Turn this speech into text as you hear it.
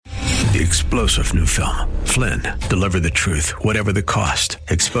The explosive new film, Flynn, deliver the truth, whatever the cost,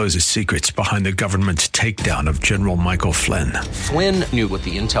 exposes secrets behind the government's takedown of General Michael Flynn. Flynn knew what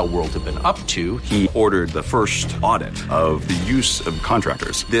the intel world had been up to. He ordered the first audit of the use of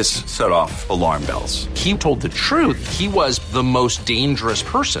contractors. This set off alarm bells. He told the truth. He was the most dangerous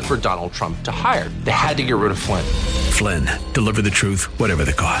person for Donald Trump to hire. They had to get rid of Flynn. Flynn, deliver the truth, whatever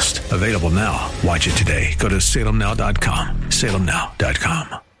the cost. Available now. Watch it today. Go to salemnow.com.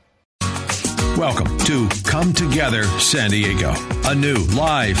 salemnow.com. Welcome to Come Together San Diego, a new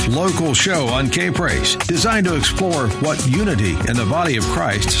live local show on K-Praise designed to explore what unity in the body of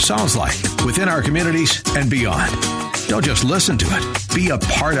Christ sounds like within our communities and beyond. Don't just listen to it, be a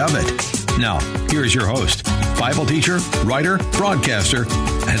part of it. Now, here's your host, Bible teacher, writer, broadcaster,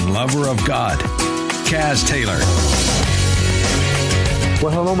 and lover of God, Kaz Taylor.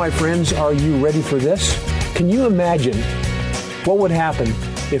 Well, hello, my friends. Are you ready for this? Can you imagine what would happen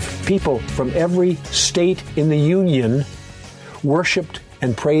if people from every state in the Union worshiped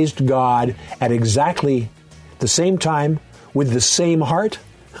and praised God at exactly the same time with the same heart?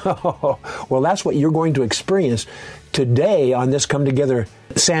 Well, that's what you're going to experience today on this Come Together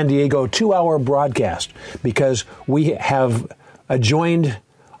San Diego 2-hour broadcast, because we have adjoined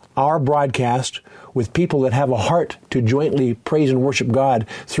our broadcast with people that have a heart to jointly praise and worship God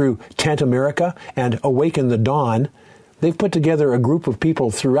through Tent America and Awaken the Dawn. They've put together a group of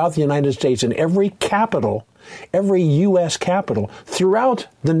people throughout the United States in every capital, every U.S. capital, throughout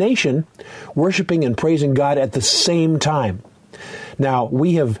the nation, worshiping and praising God at the same time. Now,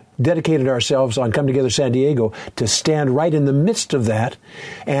 we have dedicated ourselves on Come Together San Diego to stand right in the midst of that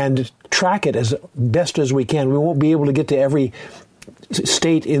and track it as best as we can. We won't be able to get to every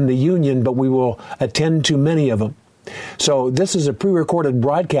state in the Union, but we will attend to many of them. So this is a pre-recorded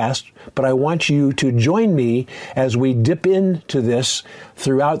broadcast, but I want you to join me as we dip into this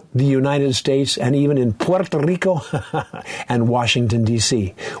throughout the United States and even in Puerto Rico and Washington,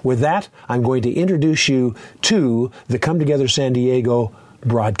 D.C. With that, I'm going to introduce you to the Come Together San Diego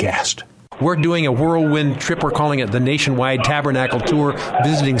broadcast. We're doing a whirlwind trip. We're calling it the Nationwide Tabernacle Tour,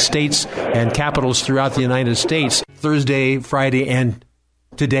 visiting states and capitals throughout the United States, Thursday, Friday, and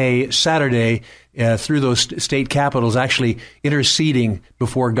today, Saturday, through those state capitals, actually interceding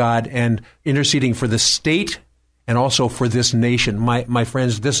before God and interceding for the state and also for this nation. My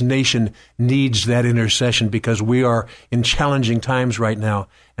friends, this nation needs that intercession because we are in challenging times right now,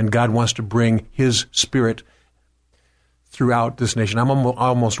 and God wants to bring His Spirit throughout this nation. I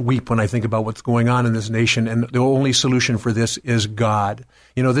almost weep when I think about what's going on in this nation, and the only solution for this is God.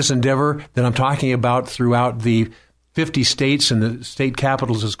 You know, this endeavor that I'm talking about throughout the 50 states and the state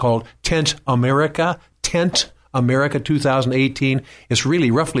capitals is called Tent America. Tent America 2018. It's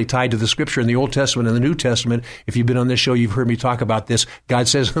really roughly tied to the scripture in the Old Testament and the New Testament. If you've been on this show, you've heard me talk about this. God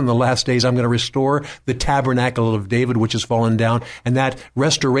says in the last days, I'm going to restore the tabernacle of David, which has fallen down. And that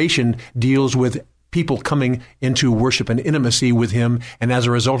restoration deals with people coming into worship and intimacy with Him. And as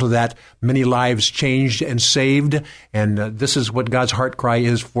a result of that, many lives changed and saved. And this is what God's heart cry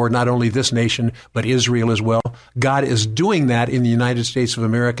is for not only this nation, but Israel as well. God is doing that in the United States of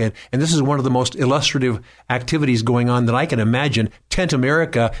America. And this is one of the most illustrative activities going on that I can imagine. Tent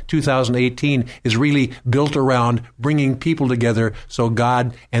America 2018 is really built around bringing people together so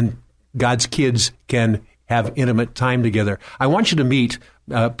God and God's kids can have intimate time together. I want you to meet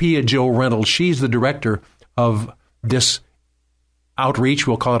Pia Jo Reynolds. She's the director of this outreach.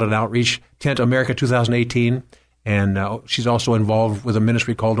 We'll call it an outreach, Tent America 2018. And she's also involved with a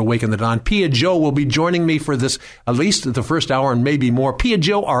ministry called Awaken the Dawn. Pia Jo will be joining me for this, at least the first hour and maybe more. Pia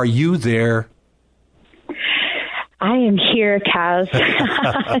Jo, are you there? I am here, Kaz.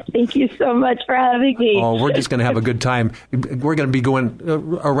 Thank you so much for having me. Oh, we're just going to have a good time. We're going to be going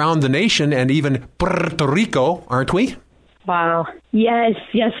around the nation and even Puerto Rico, aren't we? Wow. Yes,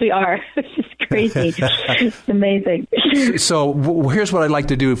 we are. It's just crazy. It's amazing. So here's what I'd like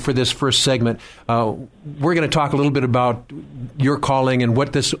to do for this first segment. We're going to talk a little bit about your calling and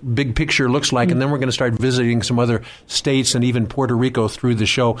what this big picture looks like, and then we're going to start visiting some other states and even Puerto Rico through the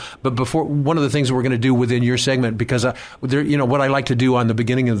show. But before, one of the things we're going to do within your segment, because what I like to do on the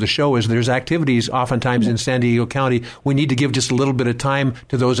beginning of the show is there's activities oftentimes in San Diego County. We need to give just a little bit of time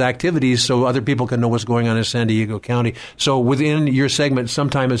to those activities so other people can know what's going on in San Diego County. So within your segment,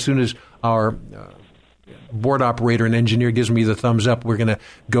 sometime as soon as our board operator and engineer gives me the thumbs up, we're going to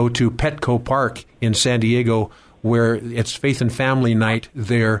go to Petco Park in San Diego, where it's Faith and Family Night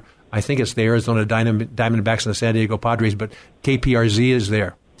there. I think it's the Arizona Diamondbacks and the San Diego Padres, but KPRZ is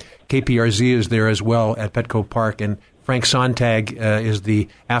there. KPRZ is there as well at Petco Park, and Frank Sontag is the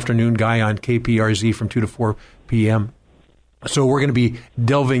afternoon guy on KPRZ from 2 to 4 p.m. So we're going to be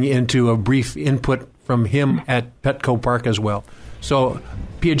delving into a brief input from him at Petco Park as well. So,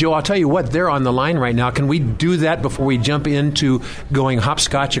 Pia Joe, I'll tell you what, they're on the line right now. Can we do that before we jump into going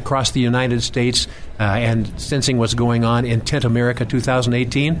hopscotch across the United States and sensing what's going on in Tent America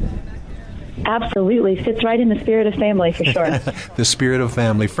 2018? Absolutely. Fits right in the spirit of family, for sure. The spirit of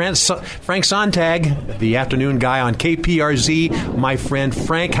family. Frank Sontag, the afternoon guy on KPRZ. My friend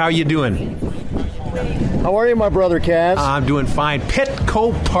Frank, how are you doing? How are you, my brother, Kaz? I'm doing fine.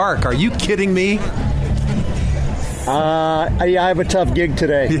 Petco Park, are you kidding me? I have a tough gig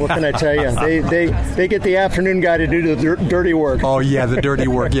today. What can I tell you? They get the afternoon guy to do the dirty work. Oh yeah, the dirty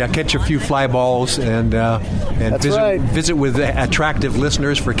work. Yeah, catch a few fly balls and visit with attractive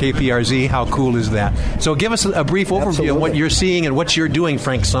listeners for KPRZ. How cool is that? So give us a brief overview of what you're seeing and what you're doing,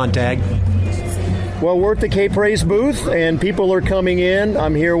 Frank Sontag. Well, we're at the K-Praise booth, and people are coming in.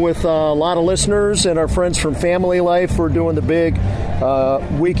 I'm here with a lot of listeners and our friends from Family Life. We're doing the big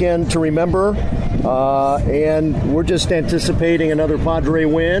weekend to remember, and we're just anticipating another Padre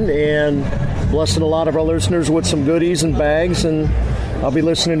win and blessing a lot of our listeners with some goodies and bags, and I'll be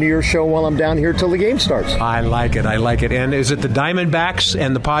listening to your show while I'm down here till the game starts. I like it. And is it the Diamondbacks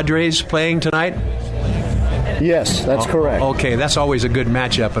and the Padres playing tonight? Yes, that's correct. Okay, that's always a good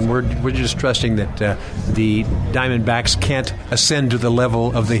matchup, and we're just trusting that the Diamondbacks can't ascend to the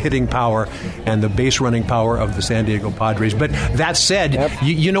level of the hitting power and the base running power of the San Diego Padres. But that said,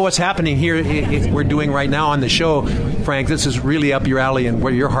 you know what's happening here, we're doing right now on the show, Frank, this is really up your alley and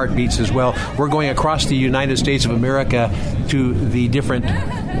where your heart beats as well. We're going across the United States of America to the different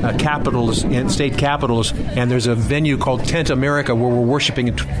capitals and state capitals, and there's a venue called Tent America where we're worshiping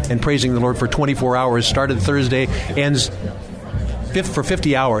and praising the Lord for 24 hours. Started Thursday, ends for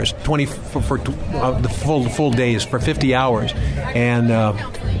 50 hours, the full days for 50 hours, and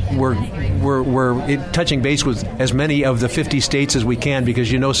we're touching base with as many of the 50 states as we can,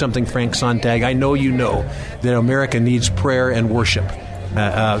 because you know something, Frank Sontag, I know you know that America needs prayer and worship.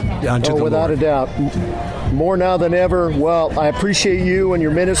 Unto the without Lord. A doubt. More now than ever. Well, I appreciate you and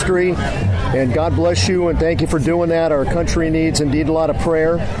your ministry, and God bless you, and thank you for doing that. Our country needs indeed a lot of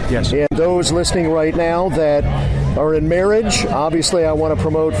prayer. Yes. And those listening right now that are in marriage, obviously I want to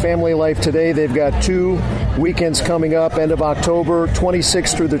promote Family Life today. They've got 2 weekends coming up, end of October,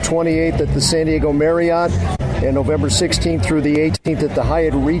 26th through the 28th at the San Diego Marriott, and November 16th through the 18th at the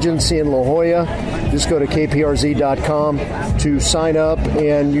Hyatt Regency in La Jolla. Just go to kprz.com to sign up.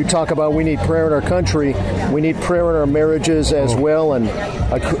 And you talk about we need prayer in our country. We need prayer in our marriages as well. And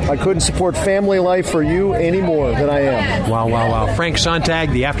I couldn't support Family Life for you any more than I am. Wow. Frank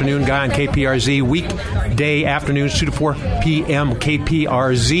Sontag, the afternoon guy on KPRZ, weekday afternoons, 2 to 4 p.m.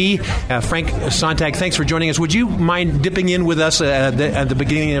 KPRZ. Frank Sontag, thanks for joining us. Would you mind dipping in with us at the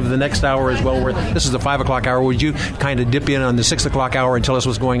beginning of the next hour as well? This is the 5 o'clock hour. Would you kind of dip in on the 6 o'clock hour and tell us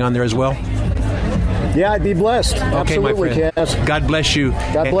what's going on there as well? Yeah, I'd be blessed. Okay, absolutely, my friend. Cass. God bless you.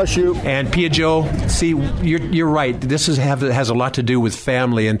 God bless you. And Pia Joe, see, you're right. This has a lot to do with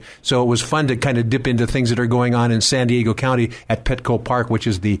family, and so it was fun to kind of dip into things that are going on in San Diego County at Petco Park, which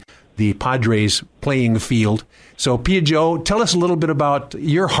is the Padres playing field. So, Pia Joe, tell us a little bit about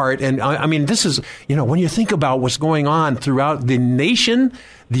your heart. And I mean, this is, when you think about what's going on throughout the nation,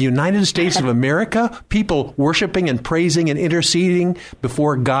 the United States of America, people worshiping and praising and interceding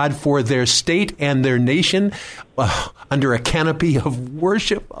before God for their state and their nation under a canopy of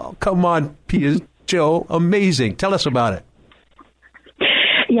worship. Oh, come on, Pia Joe. Amazing. Tell us about it.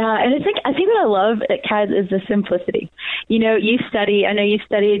 Yeah, and I think what I love at Kaz is the simplicity. I know you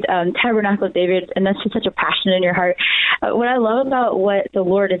studied Tabernacle of David, and that's just such a passion in your heart. What I love about what the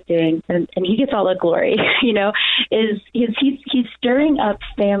Lord is doing, and he gets all the glory, is he's stirring up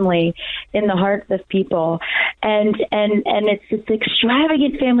family in the hearts of people. And it's this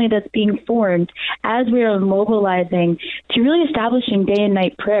extravagant family that's being formed as we are mobilizing to really establishing day and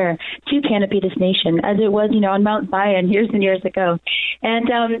night prayer to canopy this nation, as it was, on Mount Zion years and years ago. And,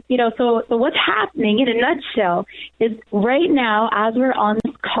 so what's happening in a nutshell is right now, as we're on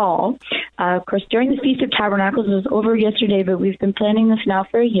this call, of course, during the Feast of Tabernacles, it was over yesterday, but we've been planning this now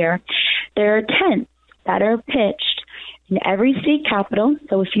for a year. There are tents that are pitched in every state capital.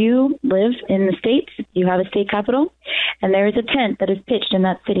 So if you live in the States, you have a state capital, and there is a tent that is pitched in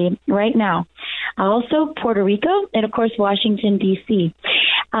that city right now. Also, Puerto Rico, and of course, Washington, D.C.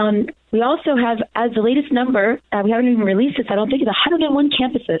 We also have, as the latest number, we haven't even released this, I don't think, it's 101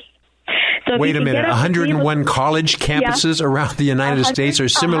 campuses. So wait a minute, 101 college campuses around the United States are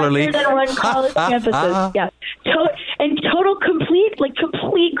similarly... 101 college campuses, yeah. And total, complete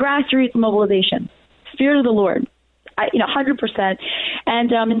grassroots mobilization. Spirit of the Lord. 100%.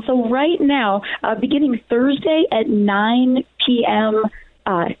 And so right now, beginning Thursday at 9 p.m.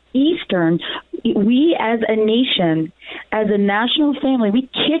 Eastern, we as a nation, as a national family, we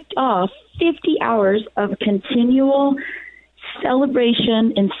kicked off 50 hours of continual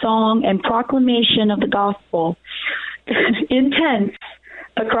celebration and song and proclamation of the gospel, intense,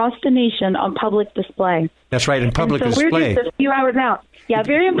 across the nation on public display. That's right, in public display. We're just a few hours out. Yeah,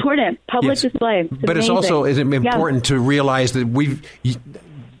 very important. Public display. But it's also important to realize that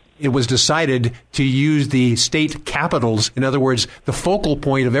it was decided to use the state capitals. In other words, the focal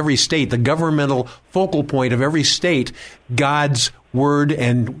point of every state, the governmental focal point of every state, God's word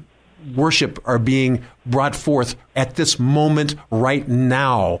and worship are being brought forth at this moment right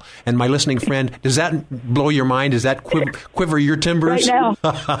now. And my listening friend, does that blow your mind? Does that quiver your timbers? Right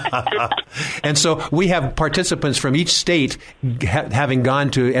now. And so we have participants from each state having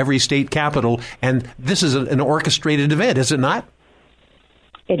gone to every state capital, and this is an orchestrated event, is it not?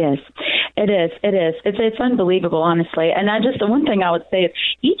 It is. It's unbelievable, honestly. And the one thing I would say is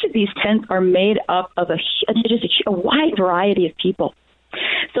each of these tents are made up of a wide variety of people.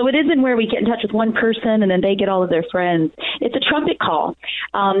 So it isn't where we get in touch with one person and then they get all of their friends. It's a trumpet call.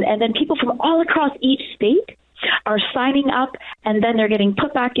 And then people from all across each state are signing up, and then they're getting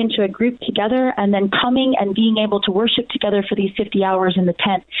put back into a group together and then coming and being able to worship together for these 50 hours in the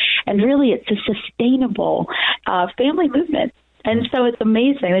tent. And really, it's a sustainable family movement. And so it's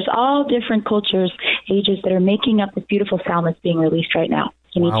amazing. There's all different cultures, ages that are making up this beautiful sound that's being released right now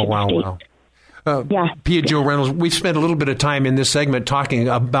in each of the states. Wow. Pia Jo Reynolds, we've spent a little bit of time in this segment talking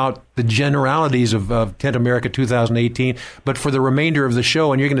about the generalities of Tent America 2018, but for the remainder of the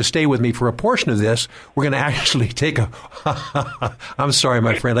show, and you're going to stay with me for a portion of this, we're going to actually take I'm sorry,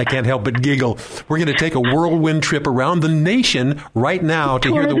 my friend, I can't help but giggle. We're going to take a whirlwind trip around the nation right now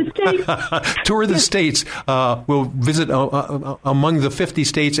to hear the tour of the states. We'll visit among the 50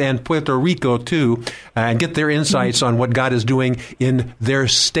 states and Puerto Rico, too, and get their insights on what God is doing in their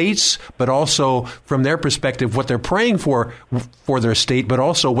states, but also from their perspective, what they're praying for their state, but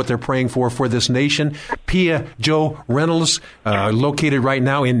also what they're praying for this nation. Pia Jo Reynolds, located right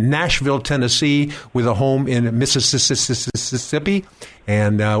now in Nashville, Tennessee, with a home in Mississippi.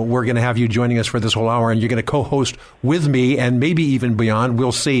 And we're going to have you joining us for this whole hour, and you're going to co-host with me and maybe even beyond.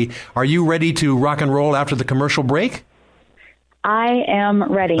 We'll see. Are you ready to rock and roll after the commercial break? I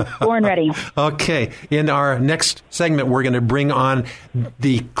am ready. Born ready. Okay. In our next segment, we're going to bring on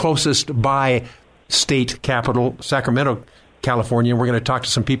the closest by state capital, Sacramento, California. We're going to talk to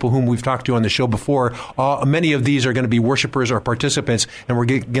some people whom we've talked to on the show before. Many of these are going to be worshipers or participants, and we're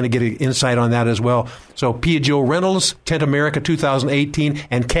going to get an insight on that as well. So Pia Jo Reynolds, Tent America 2018,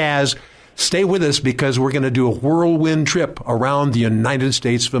 and Kaz, stay with us because we're going to do a whirlwind trip around the United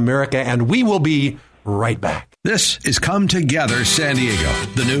States of America, and we will be right back. This is Come Together San Diego,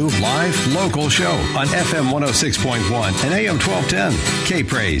 the new live local show on FM 106.1 and AM 1210.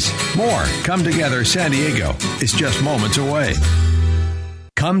 K-Praise. More Come Together San Diego is just moments away.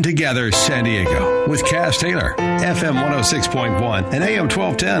 Come Together San Diego with Kaz Taylor, FM 106.1 and AM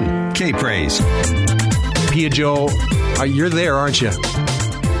 1210. K-Praise. Pia Jo, you're there, aren't you?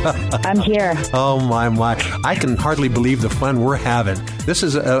 I'm here. Oh, my. I can hardly believe the fun we're having. This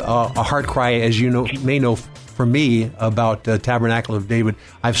is a heart cry, as you may know, for me about Tabernacle of David.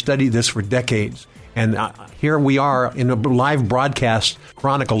 I've studied this for decades, and here we are in a live broadcast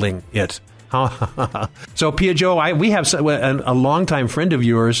chronicling it. So, Pia Jo, we have a longtime friend of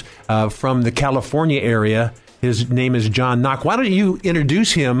yours from the California area. His name is John Knock. Why don't you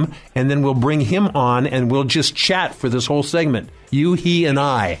introduce him, and then we'll bring him on, and we'll just chat for this whole segment. You, he, and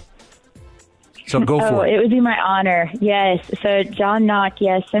I. So go for it. It would be my honor. Yes. So John Knock,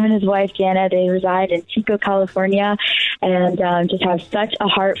 yes, him and his wife, Jana, they reside in Chico, California, and just have such a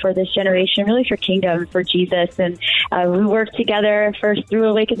heart for this generation, really for kingdom, for Jesus. And we worked together first through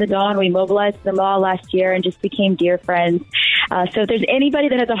Awake at the Dawn. We mobilized them all last year and just became dear friends. So if there's anybody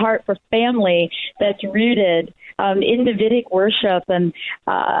that has a heart for family that's rooted in Davidic worship and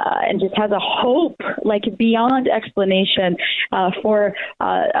just has a hope like beyond explanation for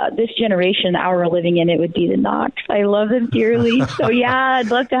this generation that we're living in, it would be the Knocks. I love them dearly. So yeah,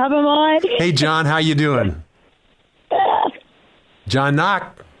 I'd love to have them on. Hey, John, how you doing? John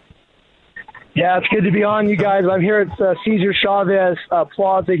Knock. Yeah, it's good to be on, you guys. I'm here at Cesar Chavez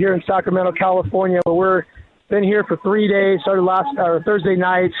Plaza here in Sacramento, California. We're been here for 3 days, started Thursday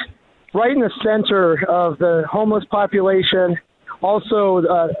night, right in the center of the homeless population, also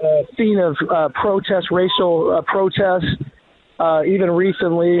a scene of racial protests, even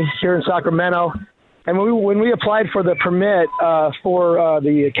recently here in Sacramento. And when we applied for the permit for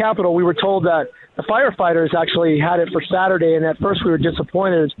the Capitol, we were told that the firefighters actually had it for Saturday, and at first we were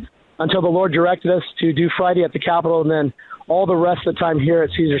disappointed until the Lord directed us to do Friday at the Capitol and then all the rest of the time here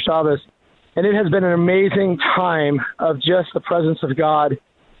at Cesar Chavez. And it has been an amazing time of just the presence of God.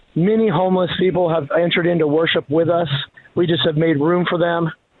 Many homeless people have entered into worship with us. We just have made room for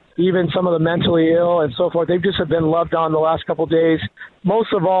them. Even some of the mentally ill and so forth, they've just have been loved on the last couple of days.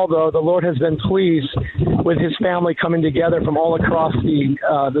 Most of all, though, the Lord has been pleased with his family coming together from all across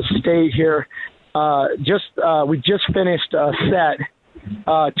the state here. We just finished a set,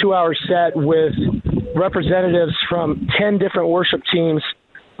 2-hour set with representatives from 10 different worship teams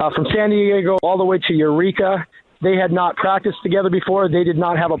from San Diego all the way to Eureka. They had not practiced together before. They did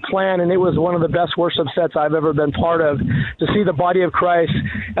not have a plan, and it was one of the best worship sets I've ever been part of, to see the body of Christ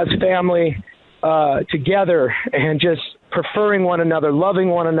as family together and just preferring one another, loving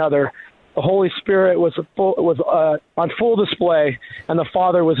one another. The Holy Spirit was on full display, and the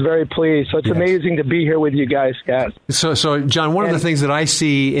Father was very pleased. So it's amazing to be here with you guys. So John, one of the things that I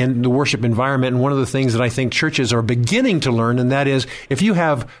see in the worship environment, and one of the things that I think churches are beginning to learn, and that is, if you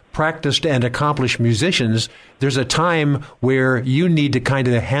have practiced and accomplished musicians, there's a time where you need to kind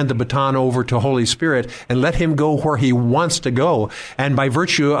of hand the baton over to Holy Spirit and let him go where he wants to go. And by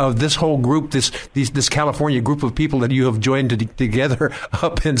virtue of this whole group, this California group of people that you have joined together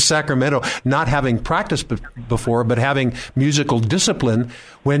up in Sacramento, not having practiced before, but having musical discipline,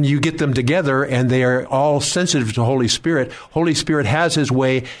 when you get them together and they are all sensitive to Holy Spirit has his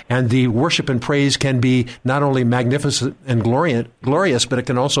way, and the worship and praise can be not only magnificent and glorious, but it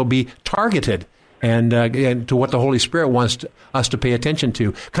can also be targeted and to what the Holy Spirit wants us to pay attention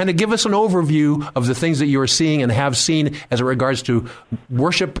to. Kind of give us an overview of the things that you are seeing and have seen as it regards to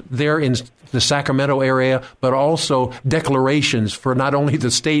worship there in the Sacramento area, but also declarations for not only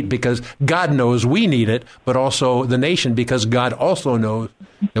the state, because God knows we need it, but also the nation, because God also knows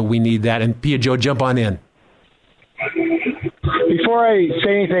that we need that. And Pia Joe, jump on in. Before I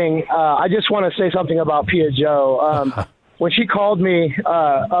say anything, I just want to say something about Pia Joe. When she called me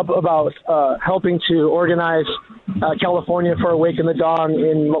up about helping to organize California for Awaken the Dawn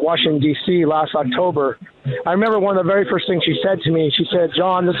in Washington, D.C. last October, I remember one of the very first things she said to me. She said,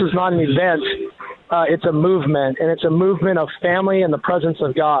 "John, this is not an event. It's a movement, and it's a movement of family and the presence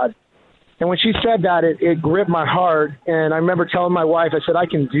of God." And when she said that, it gripped my heart. And I remember telling my wife, I said, "I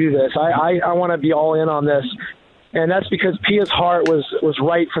can do this. I want to be all in on this." And that's because Pia's heart was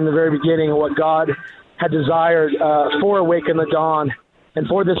right from the very beginning of what God had desired for Awaken the Dawn and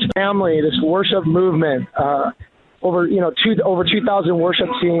for this family, this worship movement. Over 2,000 worship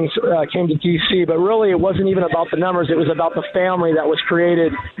teams came to D.C., but really it wasn't even about the numbers. It was about the family that was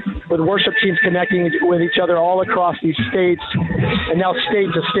created, with worship teams connecting with each other all across these states, and now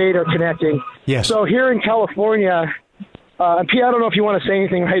state to state are connecting. Yes. So here in California, Pia, I don't know if you want to say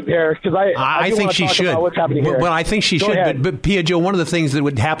anything right there, because I think she should. What's happening here. Well, I think she should. But Pia Joe, one of the things that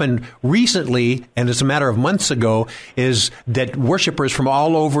would happen recently, and it's a matter of months ago, is that worshipers from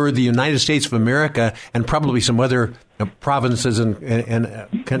all over the United States of America, and probably some other provinces and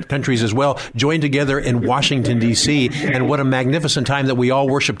countries as well, joined together in Washington, D.C., and what a magnificent time that we all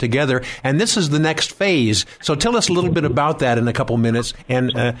worship together. And this is the next phase. So tell us a little bit about that in a couple minutes.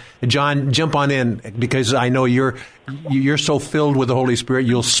 And John, jump on in, because I know you're so filled with the Holy Spirit,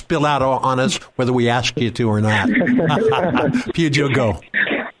 you'll spill out on us whether we ask you to or not. Pia Joe, go.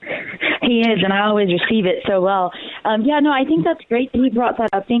 He is, and I always receive it so well. I think that's great that he brought that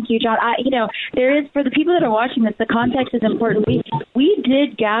up. Thank you, John. There is, for the people that are watching this, the context is important. We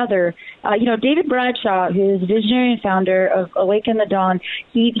did gather, David Bradshaw, who is visionary and founder of Awaken the Dawn,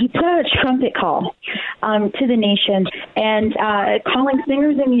 he put out a trumpet call to the nation, and calling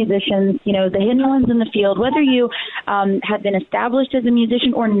singers and musicians, the hidden ones in the field, whether you had been established as a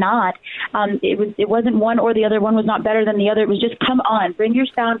musician or not. It wasn't one or the other. One was not better than the other. It was just, come on, bring your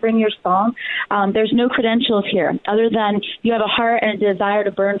sound, bring your song. There's no credentials here other than you have a heart and a desire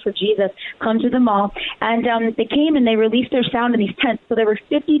to burn for Jesus. Come to the mall. And they came and they released their sound in these tents. So there were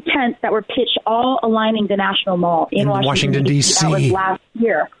 50 tents that were pitched, all aligning the National Mall in Washington, D.C. That was last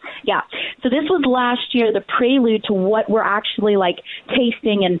year. Yeah. So this was last year, the prelude to what we're actually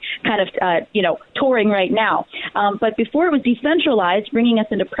tasting and kind of, touring right now. But before it was decentralized, bringing us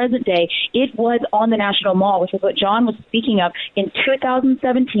into present day, it was on the National Mall, which is what John was speaking of in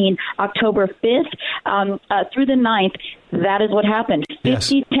 2017, October 5th through the 9th. That is what happened.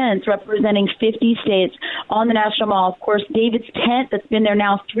 50 tents representing 50 states on the National Mall. Of course, David's tent that's been there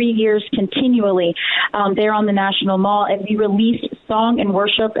now 3 years continually, there on the National Mall. And we released song and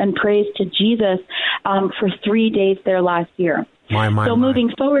worship and praise to Jesus for 3 days there last year. So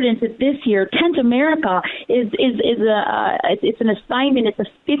moving forward into this year, Tent America it's an assignment. It's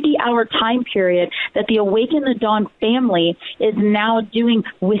a 50-hour time period that the Awaken the Dawn family is now doing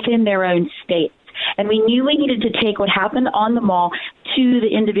within their own states. And we knew we needed to take what happened on the mall to the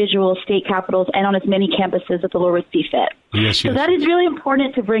individual state capitals and on as many campuses that the Lord would see fit. So that is really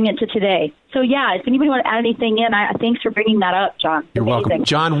important to bring it to today. So, if anybody want to add anything in, thanks for bringing that up, John. You're welcome.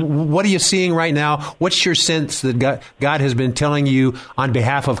 John, what are you seeing right now? What's your sense that God has been telling you on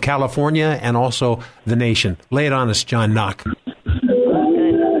behalf of California and also the nation? Lay it on us, John Nock.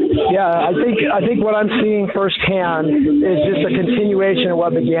 Yeah, I think what I'm seeing firsthand is just a continuation of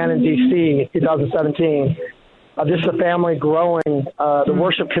what began in D.C. in 2017. Just the family growing, the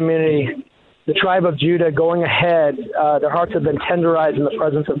worship community, the tribe of Judah going ahead. Their hearts have been tenderized in the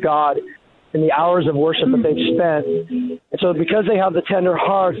presence of God in the hours of worship that they've spent. And so because they have the tender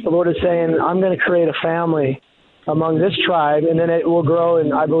hearts, the Lord is saying, I'm going to create a family among this tribe, and then it will grow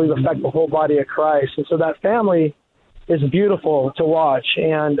and, I believe, affect the whole body of Christ. And so that family is beautiful to watch,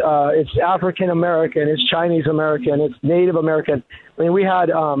 and it's African American, it's Chinese American, it's Native American. I mean, we had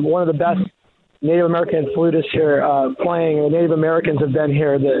one of the best Native American flutists here playing. The Native Americans have been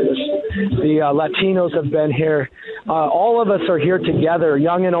here. The Latinos have been here. All of us are here together,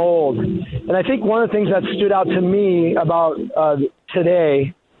 young and old. And I think one of the things that stood out to me about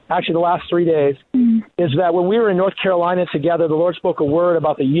today, actually the last 3 days, is that when we were in North Carolina together, the Lord spoke a word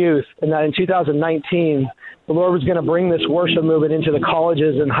about the youth, and that in 2019, the Lord was going to bring this worship movement into the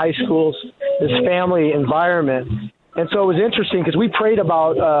colleges and high schools, this family environment. And so it was interesting because we prayed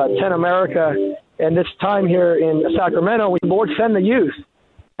about Tent America, and this time here in Sacramento, the Lord send the youth,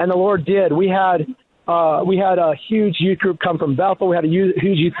 and the Lord did. We had a huge youth group come from Bethel. We had a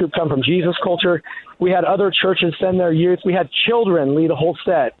huge youth group come from Jesus Culture. We had other churches send their youth. We had children lead a whole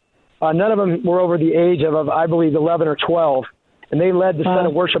set. None of them were over the age of, I believe, 11 or 12. And they led the set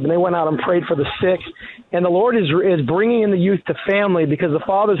of worship, and they went out and prayed for the sick. And the Lord is bringing in the youth to family because the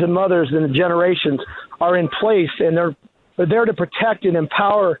fathers and mothers and the generations are in place, and they're there to protect and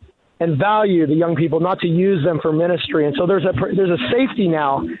empower and value the young people, not to use them for ministry. And so there's a safety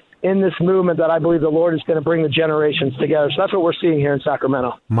now in this movement that I believe the Lord is going to bring the generations together. So that's what we're seeing here in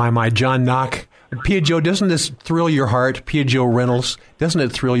Sacramento. My, John Nock. Pia Jo, doesn't this thrill your heart? Pia Jo Reynolds, doesn't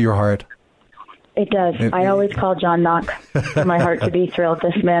it thrill your heart? It does. I always call John Nock for my heart to be thrilled.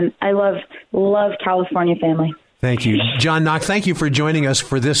 This man, I love California family. Thank you. John Nock, thank you for joining us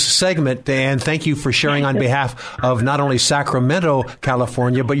for this segment, and thank you for sharing on behalf of not only Sacramento,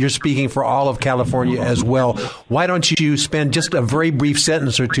 California, but you're speaking for all of California as well. Why don't you spend just a very brief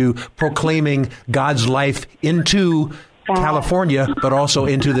sentence or two proclaiming God's life into California, but also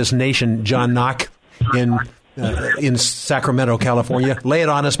into this nation, John Nock, in Sacramento, California. Lay it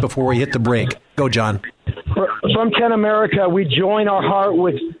on us before we hit the break. Go, John. From Tent America, we join our heart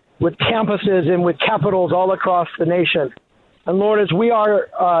with campuses and with capitals all across the nation. And Lord, as we are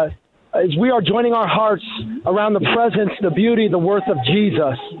joining our hearts around the presence, the beauty, the worth of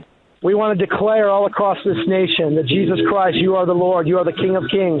Jesus, we want to declare all across this nation that Jesus Christ, you are the Lord, you are the King of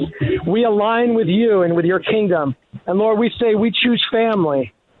Kings. We align with you and with your kingdom. And Lord, we say we choose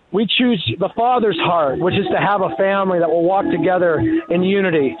family. We choose the Father's heart, which is to have a family that will walk together in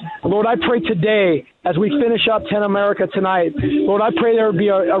unity. Lord, I pray today, as we finish up Tent America tonight, Lord, I pray there would be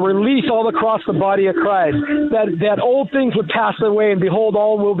a release all across the body of Christ, that old things would pass away, and behold,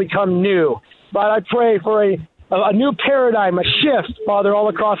 all will become new. But I pray for a new paradigm, a shift, Father, all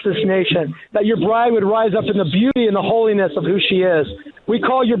across this nation, that your bride would rise up in the beauty and the holiness of who she is. We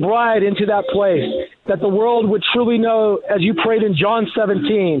call your bride into that place, that the world would truly know, as you prayed in John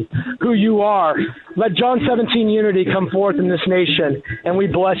 17, who you are. Let John 17 unity come forth in this nation, and we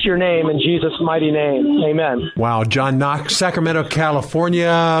bless your name in Jesus' mighty name. Amen. Wow, John Nock, Sacramento,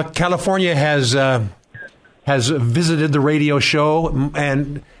 California. California has visited the radio show,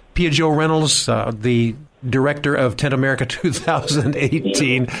 and Pia Jo Reynolds, the director of Tent America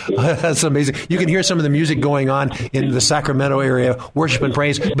 2018. That's amazing. You can hear some of the music going on in the Sacramento area, worship and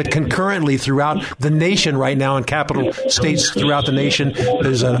praise, but concurrently throughout the nation right now, in capital states throughout the nation,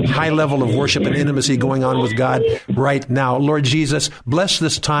 there's a high level of worship and intimacy going on with God right now. Lord Jesus, bless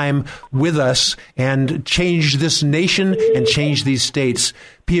this time with us and change this nation and change these states.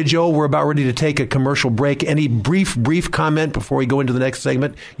 Pia Jo, we're about ready to take a commercial break. Any brief comment before we go into the next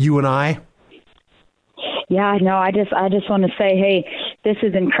segment, you and I? Yeah, no, I just want to say, hey, this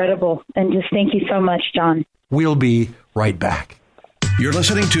is incredible. And just thank you so much, John. We'll be right back. You're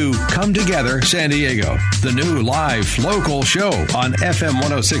listening to Come Together San Diego, the new live local show on FM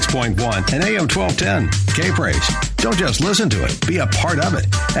 106.1 and AM 1210. K-Praise. Don't just listen to it. Be a part of it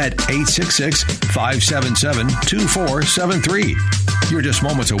at 866-577-2473. You're just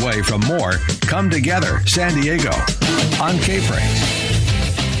moments away from more Come Together San Diego on K-Praise.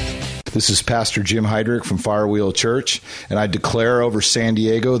 This is Pastor Jim Heidrich from Firewheel Church, and I declare over San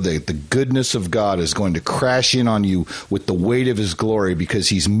Diego that the goodness of God is going to crash in on you with the weight of his glory because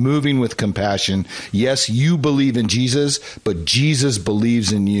he's moving with compassion. Yes, you believe in Jesus, but Jesus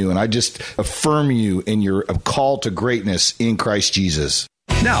believes in you, and I just affirm you in your call to greatness in Christ Jesus.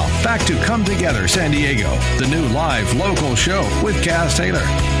 Now, back to Come Together San Diego, the new live local show with Kaz Taylor,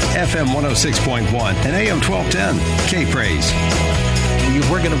 FM 106.1 and AM 1210, K-Praise.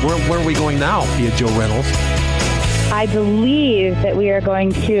 Where are we going now, Joe Reynolds? I believe that we are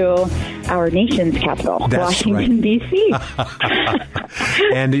going to our nation's capital, That's Washington, right. D.C.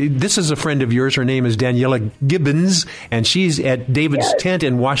 And this is a friend of yours. Her name is Daniela Gibbons, and she's at David's Tent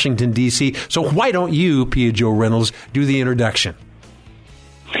in Washington, D.C. So why don't you, Pia Joe Reynolds, do the introduction?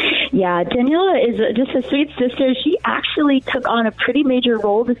 Yeah, Daniela is just a sweet sister. She actually took on a pretty major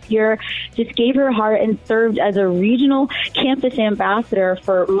role this year, just gave her heart and served as a regional campus ambassador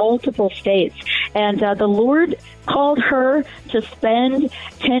for multiple states. And the Lord called her to spend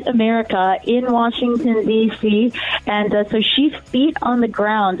Tent America in Washington, D.C. And so she's feet on the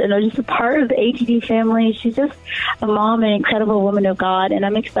ground and just a part of the ATD family. She's just a mom and incredible woman of God. And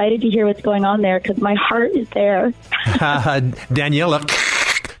I'm excited to hear what's going on there because my heart is there. Daniela.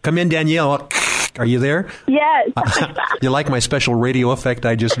 Come in, Danielle. Are you there? Yes. You like my special radio effect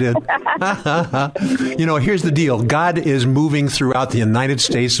I just did? Here's the deal. God is moving throughout the United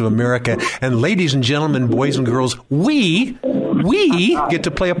States of America. And ladies and gentlemen, boys and girls, we get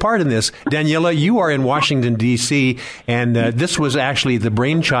to play a part in this. Daniela, you are in Washington, D.C., and this was actually the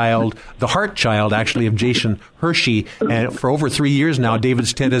brainchild, the heart child, actually, of Jason Hershey. And for over 3 years now,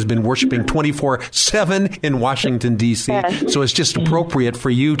 David's Tent has been worshiping 24/7 in Washington, D.C. Yes. So it's just appropriate for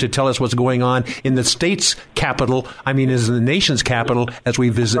you to tell us what's going on in the state's capital, is the nation's capital, as we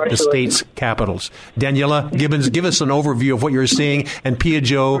visit the state's capitals. Daniela Gibbons, give us an overview of what you're seeing, and Pia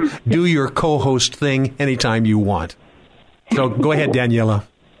Joe, do your co-host thing anytime you want. So go ahead, Daniela.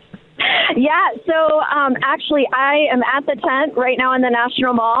 Yeah, so actually I am at the tent right now in the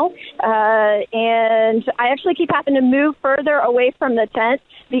National Mall, and I actually keep having to move further away from the tent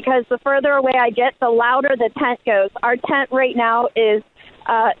because the further away I get, the louder the tent goes. Our tent right now is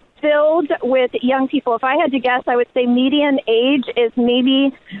filled with young people. If I had to guess, I would say median age is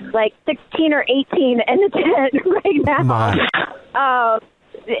maybe like 16 or 18 in the tent right now.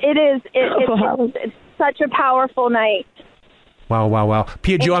 It's such a powerful night. Wow.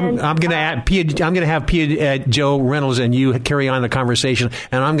 Pia Joe, I'm going to have Pia Joe Reynolds and you carry on the conversation,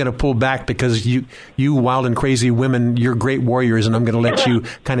 and I'm going to pull back because you wild and crazy women, you're great warriors, and I'm going to let you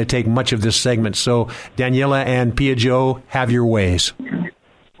kind of take much of this segment. So Daniela and Pia Joe, have your ways.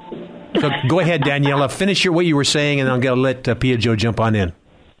 So go ahead, Daniela, finish what you were saying, and I'm going to let Pia Joe jump on in.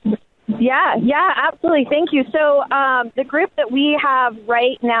 Yeah, absolutely. Thank you. So the group that we have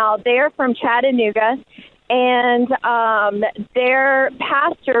right now, they're from Chattanooga. And their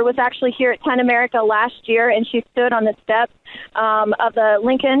pastor was actually here at Tent America last year, and she stood on the steps of the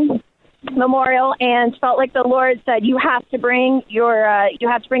Lincoln Memorial and felt like the Lord said, you have to bring your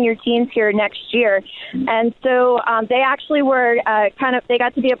teens here next year. And so they actually were they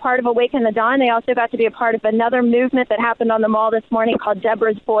got to be a part of Awaken the Dawn. They also got to be a part of another movement that happened on the mall this morning called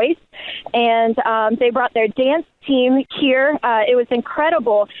Deborah's Voice. And they brought their dance team here. It was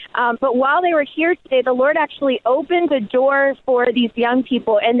incredible. But while they were here today, the Lord actually opened a door for these young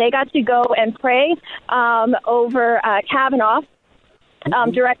people, and they got to go and pray over Kavanaugh.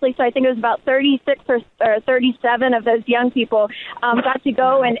 Directly. So I think it was about 36 or 37 of those young people got to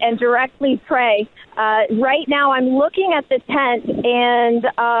go and directly pray. Right now I'm looking at the tent, and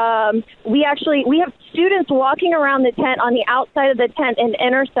we have students walking around the tent on the outside of the tent in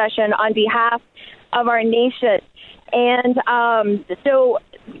intercession on behalf of our nation. And so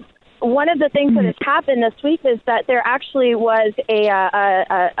one of the things that has happened this week is that there actually was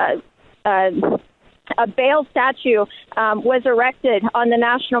a Baal statue was erected on the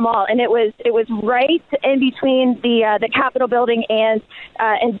National Mall, and it was right in between the Capitol building and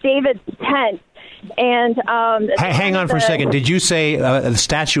David's tent. And hang on for a second. Did you say the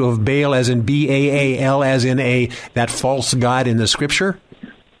statue of Baal, as in Baal, as in that false god in the Scripture?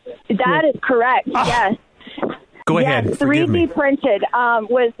 That is correct. Yes. Go ahead. Yes, 3D printed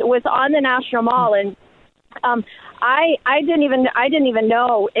was on the National Mall, and I didn't even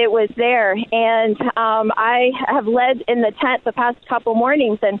know it was there, and I have led in the tent the past couple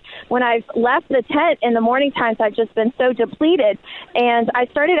mornings, and when I've left the tent in the morning times, I've just been so depleted. And I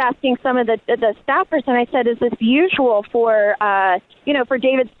started asking some of the staffers, and I said, "Is this usual for for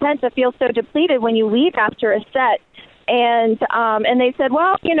David's tent to feel so depleted when you leave after a set?" And they said,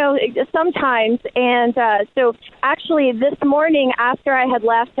 well, sometimes. And so actually this morning after I had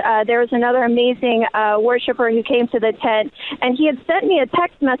left, there was another amazing worshiper who came to the tent, and he had sent me a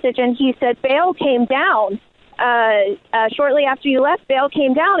text message, and he said, Baal came down. Shortly after you left, Baal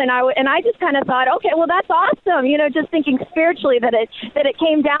came down, and I just kind of thought, okay, well, that's awesome, just thinking spiritually that it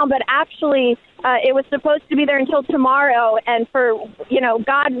came down, but actually it was supposed to be there until tomorrow, and for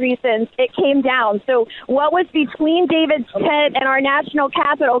God reasons, it came down. So what was between David's tent and our national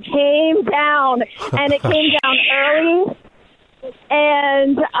capital came down, and it came down early.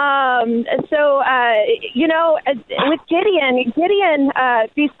 And with Gideon,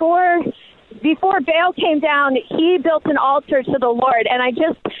 before Baal came down, he built an altar to the Lord. And I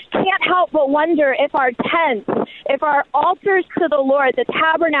just can't help but wonder if our tents, if our altars to the Lord, the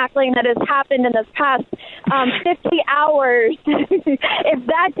tabernacling that has happened in this past 50 hours, if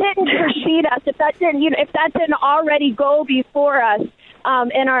that didn't precede us, if that didn't already go before us,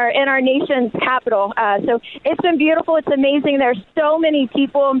 in our nation's capital. So it's been beautiful. It's amazing. There's so many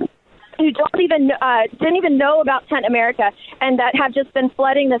people who didn't even know about Tent America, and that have just been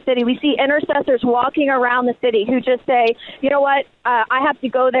flooding the city. We see intercessors walking around the city who just say, you know what, I have to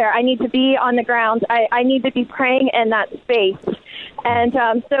go there. I need to be on the ground. I need to be praying in that space. And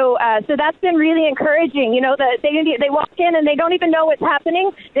so that's been really encouraging. That they walk in and they don't even know what's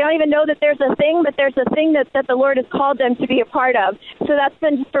happening. They don't even know that there's a thing, but there's a thing that the Lord has called them to be a part of. So that's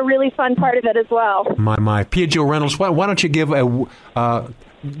been just a really fun part of it as well. My. Pia Jo Reynolds, why don't you give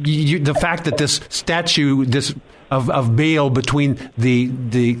the fact that this statue of Baal between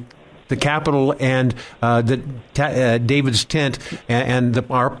the Capitol and David's tent and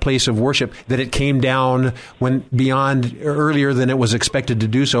our place of worship, that it came down beyond earlier than it was expected to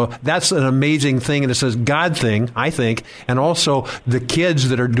do so. That's an amazing thing, and it's a God thing, I think, and also the kids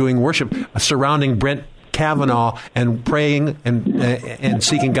that are doing worship surrounding Brent Kavanaugh and praying and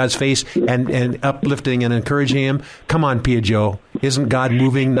seeking God's face and uplifting and encouraging him. Come on, Pia Jo. Isn't God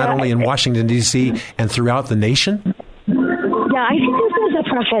moving not only in Washington, D.C. and throughout the nation? Yeah, I think this is a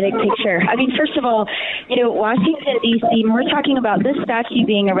prophetic picture. I mean, first of all, Washington, D.C., when we're talking about this statue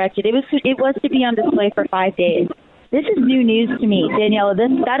being erected, it was to be on display for 5 days. This is new news to me, Daniela.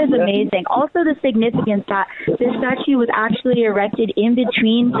 That is amazing. Also, the significance that this statue was actually erected in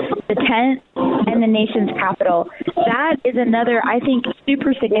between the tent and the nation's capital. That is another, I think,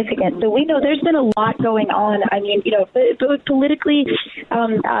 super significant. So we know there's been a lot going on. I mean, politically,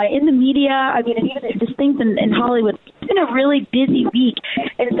 in the media, I mean, and even just things in Hollywood. It's been a really busy week,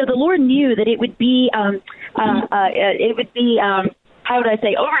 and so the Lord knew that it would be how would I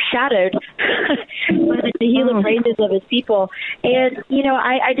say, overshadowed by the healing praises of his people. And,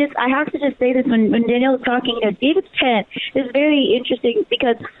 I have to just say this when Danielle was talking, David's tent is very interesting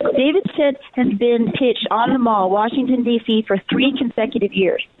because David's tent has been pitched on the Mall, Washington, D.C. for 3 consecutive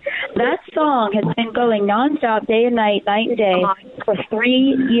years. That song has been going nonstop, day and night and day for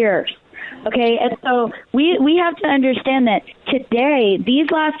 3 years. Okay, and so we have to understand that today, these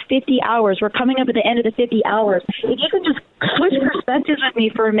last 50 hours, we're coming up at the end of the 50 hours. If you can just switch perspectives with me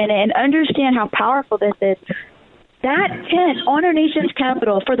for a minute and understand how powerful this is, that tent on our nation's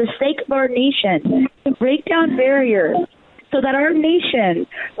capital, for the sake of our nation, to break down barriers so that our nation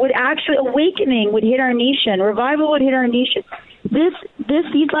would actually, awakening would hit our nation, revival would hit our nation. These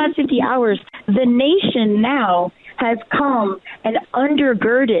last 50 hours, the nation now has come and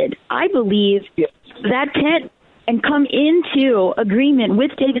undergirded, I believe, that tent and come into agreement with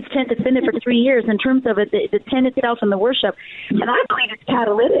David's tent that's been there for 3 years in terms of it, the tent itself and the worship. And I believe it's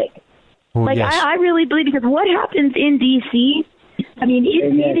catalytic. Oh, yes. I really believe, because what happens in D.C., I mean,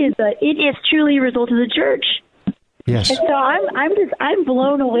 it is truly a result of the church. Yes. And so I'm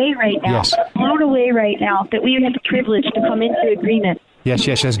blown away right now. Yes. Blown away right now that we have the privilege to come into agreement. Yes.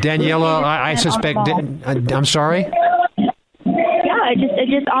 Daniela, I suspect. I'm sorry? Yeah,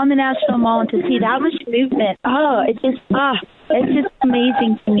 just on the National Mall, and to see that much movement. It's just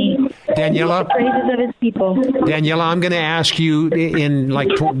amazing to me. Daniela, the praises of his people. Daniela, I'm going to ask you in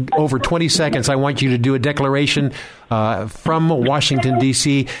over 20 seconds. I want you to do a declaration from Washington,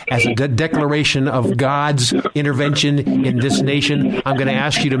 D.C. as a declaration of God's intervention in this nation. I'm going to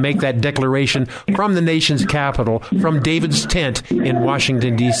ask you to make that declaration from the nation's capital, from David's tent in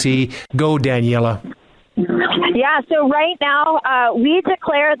Washington, D.C. Go, Daniela. Yeah, so right now we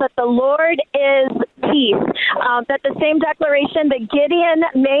declare that the Lord is peace. That the same declaration that Gideon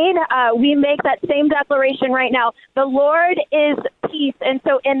made, we make that same declaration right now. The Lord is peace. And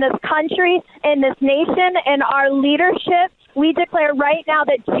so in this country, in this nation, in our leadership, we declare right now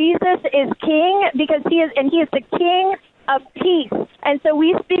that Jesus is King because he is the King of peace. And so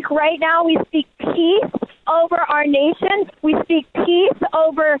we speak right now, we speak peace over our nation. We speak peace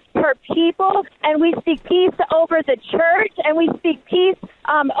over her people, and we speak peace over the church, and we speak peace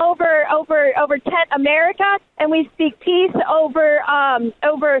over Tent America, and we speak peace over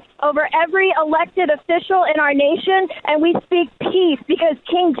every elected official in our nation, and we speak peace because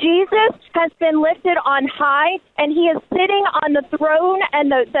King Jesus has been lifted on high, and he is sitting on the throne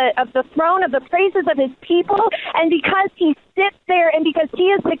and the throne of the praises of his people, and because he sits there and because he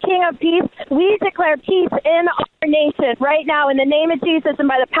is the King of peace, we declare peace in our nation right now in the name of Jesus and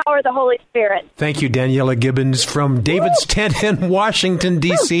by the power of the Holy Spirit. Thank you, Daniela Gibbons from David's Tent in Washington,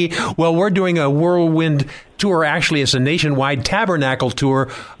 D.C. Well, we're doing a whirlwind tour. Actually, it's a nationwide tabernacle tour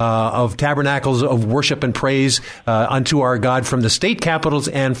of tabernacles of worship and praise unto our God from the state capitals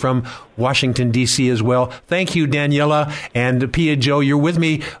and from Washington, D.C. as well. Thank you, Daniela. And Pia Joe, you're with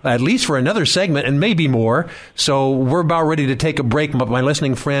me at least for another segment and maybe more. So we're about ready to take a break. But my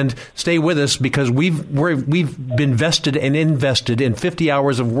listening friend, stay with us because we've been vested and invested in 50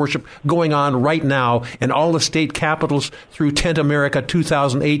 hours of worship going on right now in all the state capitals through Tent America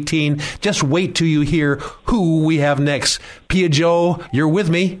 2018. Just wait till you hear who we have next. Pia Joe, you're with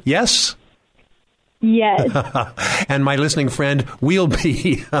me, yes? Yes. And my listening friend, we'll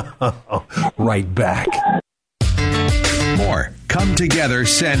be right back. More Come Together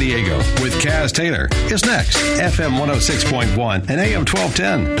San Diego with Kaz Taylor is next. FM 106.1 and AM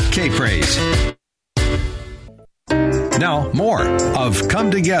 1210. K-Praise. Now, more of Come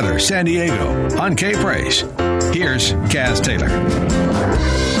Together San Diego on K-Praise. Here's Kaz Taylor.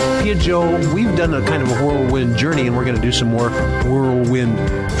 Pia Joe, we've done a kind of a whirlwind journey, and we're going to do some more whirlwind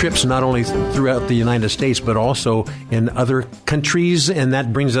trips, not only throughout the United States, but also in other countries. And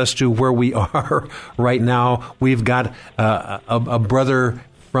that brings us to where we are right now. We've got a brother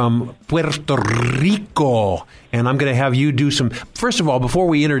from Puerto Rico, and I'm going to have you do some. First of all, before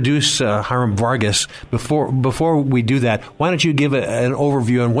we introduce Hiram Vargas, before we do that, why don't you give an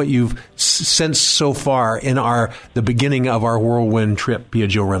overview on what you've sensed so far in the beginning of our whirlwind trip, Pia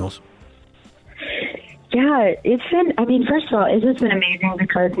Joe Reynolds? Yeah, it's been, first of all, it's just been amazing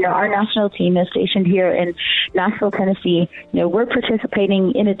because, our national team is stationed here in Nashville, Tennessee. We're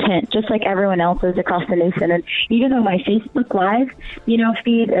participating in a tent just like everyone else is across the nation. And even though my Facebook Live,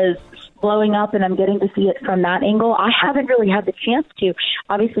 feed is blowing up and I'm getting to see it from that angle, I haven't really had the chance to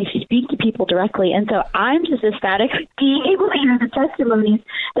obviously speak to people directly. And so I'm just ecstatic being able to hear the testimonies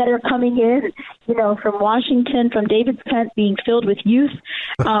that are coming in, from Washington, from David's Tent being filled with youth.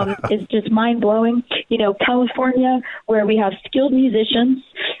 It's just mind blowing. California, where we have skilled musicians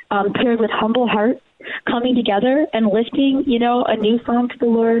paired with humble hearts coming together and lifting, a new song to the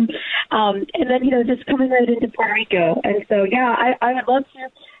Lord. And then, just coming right into Puerto Rico. And so, I would love to.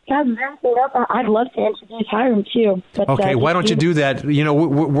 I'd love to introduce Hiram, too. But, okay, why don't you do that?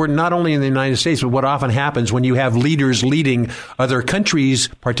 We're not only in the United States, but what often happens when you have leaders leading other countries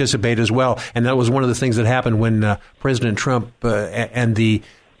participate as well. And that was one of the things that happened when President Trump and the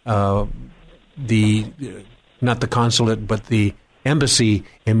not the consulate, but the embassy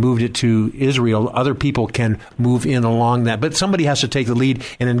and moved it to Israel. Other people can move in along that. But somebody has to take the lead.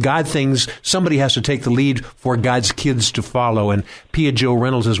 And in God things, somebody has to take the lead for God's kids to follow. And Pia Joe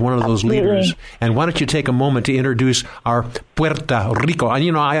Reynolds is one of those leaders. And why don't you take a moment to introduce our Puerto Rico?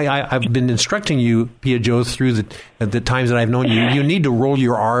 And, I've been instructing you, Pia Joe, through the times that I've known you. You need to roll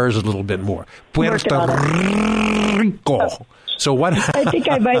your R's a little bit more. Puerto Rico. So what? I think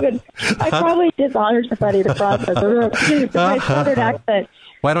I probably dishonor somebody in the process. With my southern accent.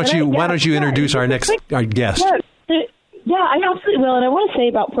 Why don't you introduce our guest? Yeah, I absolutely will. And I want to say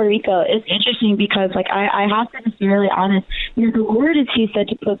about Puerto Rico, it's interesting because, I have to be really honest. The Lord, as he said,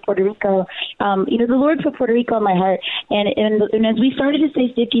 to put Puerto Rico, the Lord put Puerto Rico in my heart. And as we started to say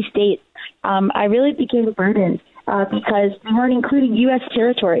 50 states, I really became burdened. Because we weren't including U.S.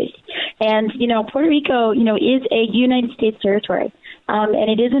 territories. And, Puerto Rico, is a United States territory. And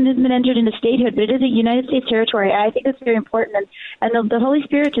it hasn't been entered into statehood, but it is a United States territory. And I think it's very important. And the Holy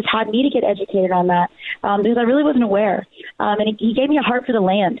Spirit just had me to get educated on that because I really wasn't aware. And he gave me a heart for the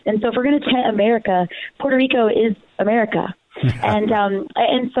land. And so if we're going to tent America, Puerto Rico is America.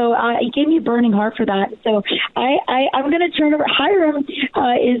 And so he gave me a burning heart for that. So I'm going to turn over. Hiram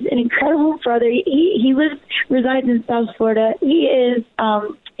is an incredible brother. He resides in South Florida. He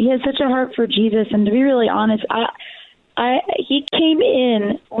has such a heart for Jesus. And to be really honest, He came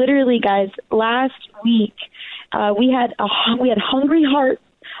in literally, guys. Last week, we had hungry hearts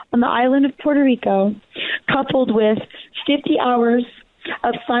on the island of Puerto Rico, coupled with 50 hours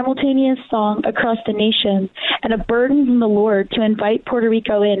of simultaneous song across the nation, and a burden from the Lord to invite Puerto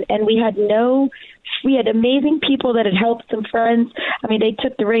Rico in. And we had amazing people that had helped, some friends. I mean, they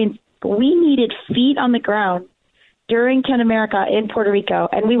took the reins. We needed feet on the ground during Ten America in Puerto Rico,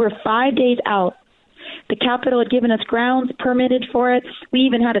 and we were 5 days out. The Capitol had given us grounds permitted for it. We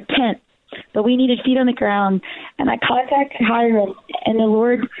even had a tent, but we needed feet on the ground. And I contacted Hiram, and the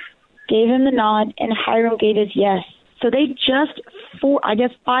Lord gave him the nod, and Hiram gave his yes. So they just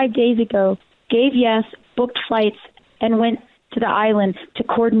 5 days ago, gave yes, booked flights, and went to the island to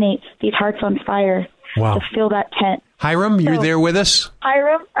coordinate these Hearts on Fire to fill that tent. Hiram, you're there with us?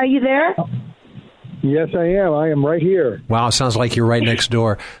 Hiram, are you there? Yes, I am. I am right here. Wow, sounds like you're right next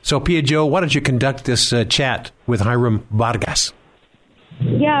door. So, Pia Jo, why don't you conduct this chat with Hiram Vargas?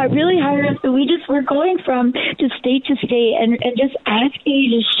 Yeah, really, Hiram. So we're going from just state to state and just asking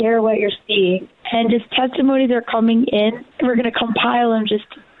you to share what you're seeing. And just testimonies are coming in. We're going to compile them just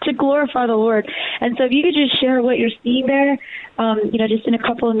to glorify the Lord. And so if you could just share what you're seeing there, just in a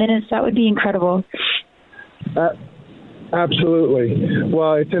couple of minutes, that would be incredible. Absolutely.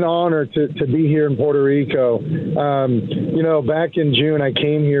 Well, it's an honor to be here in Puerto Rico. Back in June, I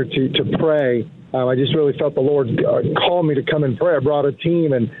came here to pray. I just really felt the Lord called me to come and pray. I brought a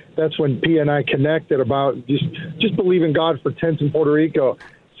team, and that's when Pia and I connected about just believing God for tents in Puerto Rico.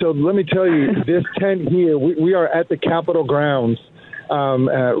 So let me tell you, this tent here, we are at the Capitol grounds,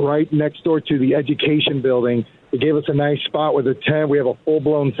 right next door to the education building. They gave us a nice spot with a tent. We have a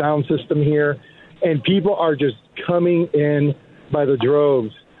full-blown sound system here, and people are just coming in by the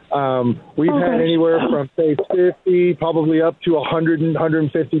droves. We've had anywhere from, say, 50, probably up to 100 and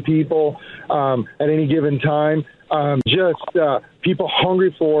 150 people at any given time. People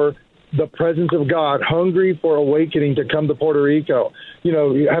hungry for the presence of God, hungry for awakening to come to Puerto Rico.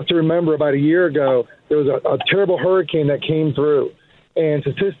 You have to remember about a year ago, there was a terrible hurricane that came through. And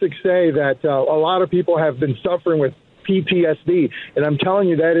statistics say that a lot of people have been suffering with PTSD. And I'm telling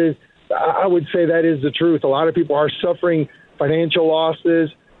you, I would say that is the truth. A lot of people are suffering financial losses.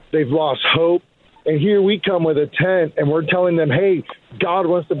 They've lost hope. And here we come with a tent, and we're telling them, hey, God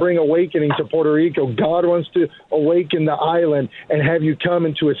wants to bring awakening to Puerto Rico. God wants to awaken the island and have you come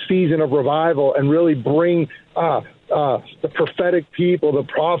into a season of revival and really bring the prophetic people,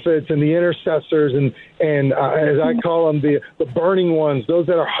 the prophets and the intercessors, and as I call them, the burning ones, those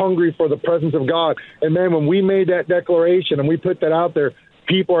that are hungry for the presence of God. And man, when we made that declaration and we put that out there,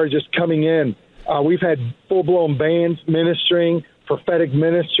 people are just coming in. We've had full-blown bands ministering, prophetic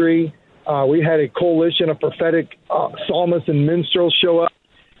ministry. We had a coalition of prophetic psalmists and minstrels show up,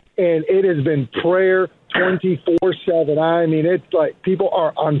 and it has been prayer 24/7. I mean, it's like people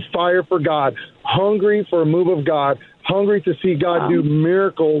are on fire for God, hungry for a move of God, hungry to see God do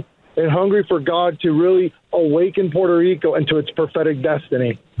miracles, and hungry for God to really awaken Puerto Rico into its prophetic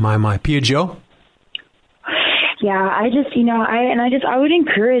destiny. My. Pia Jo? Yeah, I would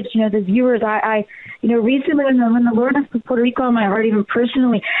encourage, the viewers. Recently when the Lord has put Puerto Rico on my heart, even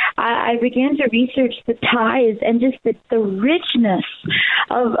personally, I began to research the ties and just the richness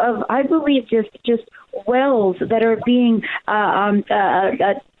of I believe, just wells that are being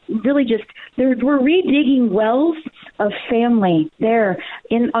we're redigging wells of family there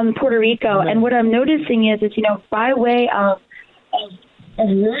on Puerto Rico. And what I'm noticing is by way of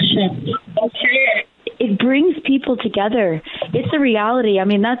worship and prayer, it brings people together. It's a reality. I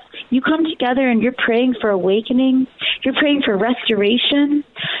mean, you come together and you're praying for awakening. You're praying for restoration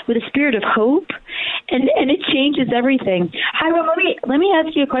with a spirit of hope, and it changes everything. Hiram, let me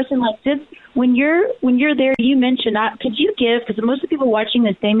ask you a question like this. When you're there, you mentioned, could you give, because most of the people watching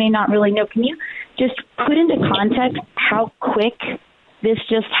this, they may not really know, can you just put into context how quick this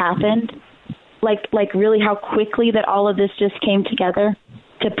just happened? Like really how quickly that all of this just came together?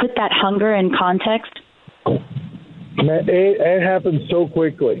 To put that hunger in context? It happened so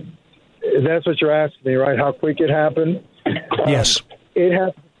quickly. That's what you're asking me, right? How quick it happened? Yes.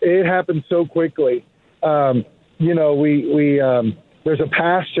 It happened so quickly. We there's a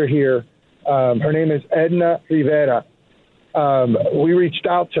pastor here. Her name is Edna Rivera. We reached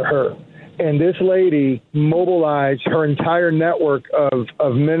out to her, and this lady mobilized her entire network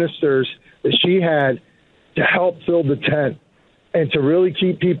of ministers that she had to help fill the tent and to really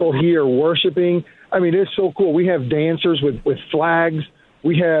keep people here worshiping. I mean, it's so cool. We have dancers with flags.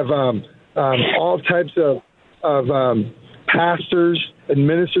 We have all types of pastors and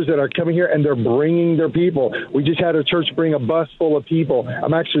ministers that are coming here, and they're bringing their people. We just had a church bring a bus full of people.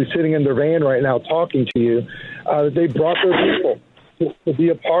 I'm actually sitting in their van right now talking to you. They brought their people to be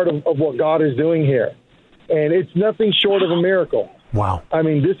a part of what God is doing here. And it's nothing short of a miracle. Wow. I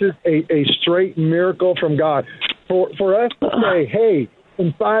mean, this is a straight miracle from God. For us to say, hey,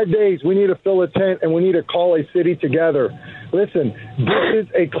 in 5 days, we need to fill a tent and we need to call a city together. Listen, this is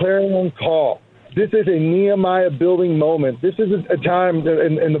a clarion call. This is a Nehemiah building moment. This is a time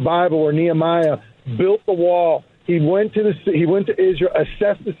in the Bible where Nehemiah built the wall. He went to Israel,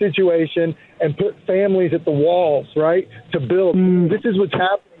 assessed the situation, and put families at the walls, right, to build. This is what's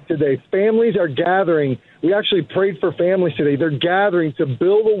happening today. Families are gathering. We actually prayed for families today. They're gathering to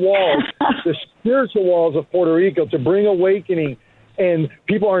build the walls, the spiritual walls of Puerto Rico, to bring awakening. And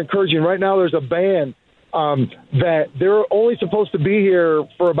people are encouraging. Right now there's a ban that they're only supposed to be here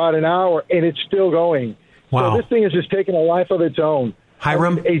for about an hour, and it's still going. Wow. So this thing is just taking a life of its own.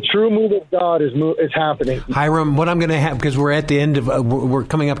 Hiram, a true move of God is happening. Hiram, what I'm going to have, because we're at the end of, we're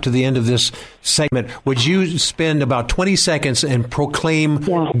coming up to the end of this segment. Would you spend about 20 seconds and proclaim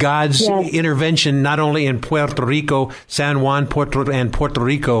God's intervention not only in Puerto Rico, San Juan, and Puerto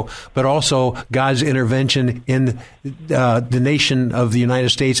Rico, but also God's intervention in the nation of the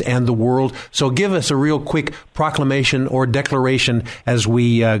United States and the world? So give us a real quick proclamation or declaration as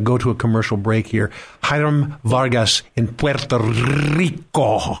we go to a commercial break here. Hiram Vargas in Puerto Rico.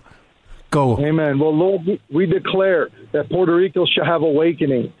 Go. Amen. Well, Lord, we declare that Puerto Rico shall have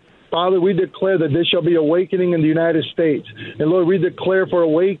awakening. Father, we declare that there shall be awakening in the United States. And Lord, we declare for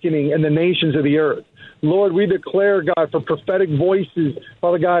awakening in the nations of the earth. Lord, we declare, God, for prophetic voices,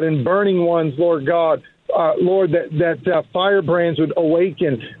 Father God, and burning ones, Lord God, Lord, that firebrands would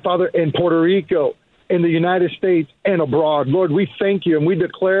awaken, Father, in Puerto Rico, in the United States, and abroad. Lord, we thank you, and we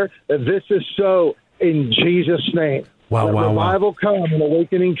declare that this is so in Jesus' name. Wow, Let revival come and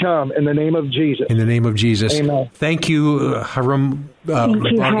awakening come in the name of Jesus. In the name of Jesus. Amen. Thank you, Hiram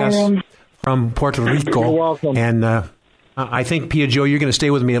Vargas from Puerto Rico. You're welcome. And I think, Pia Joe, you're going to stay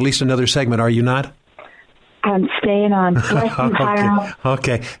with me at least another segment, are you not? I'm staying on. Bless you, Hiram.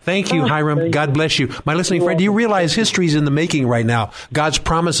 Okay. Thank you, Hiram. God bless you. My listening friend, do you realize history's in the making right now? God's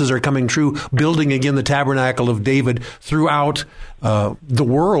promises are coming true, building again the tabernacle of David throughout the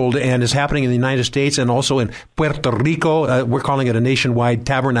world, and is happening in the United States and also in Puerto Rico. We're calling it a nationwide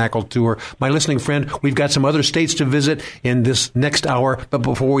tabernacle tour. My listening friend, we've got some other states to visit in this next hour, but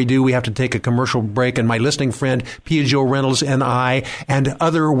before we do, we have to take a commercial break, and my listening friend, Pia Joe Reynolds, and I, and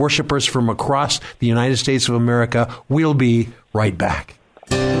other worshipers from across the United States of America will be right back.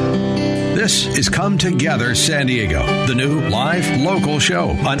 This is Come Together San Diego, the new live local show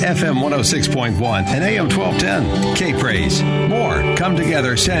on FM 106.1 and AM 1210. K-Praise. More Come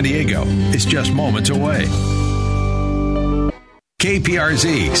Together San Diego is just moments away.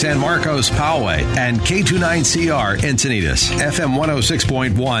 KPRZ, San Marcos, Poway, and K29CR, Encinitas, FM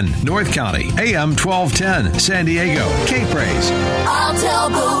 106.1, North County, AM 1210, San Diego, K-Praise. I'll tell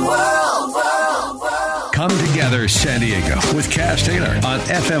the world. Come Together San Diego with Cass Taylor on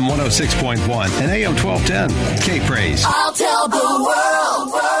FM 106.1 and AM 1210, K-Praise. I'll tell the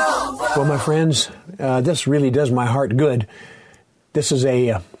world. Well, my friends, this really does my heart good. This is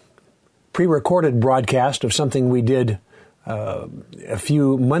a pre-recorded broadcast of something we did a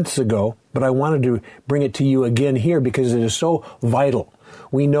few months ago, but I wanted to bring it to you again here because it is so vital.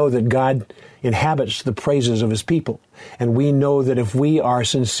 We know that God inhabits the praises of His people, and we know that if we are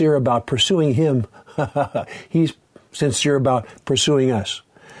sincere about pursuing Him, He's sincere about pursuing us.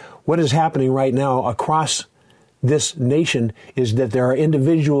 What is happening right now across this nation is that there are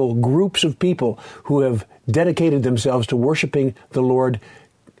individual groups of people who have dedicated themselves to worshiping the Lord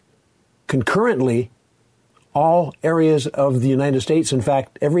concurrently. All areas of the United States, in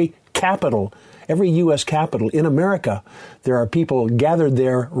fact, every capital, every U.S. capital in America, there are people gathered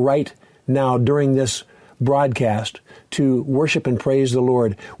there right now during this broadcast to worship and praise the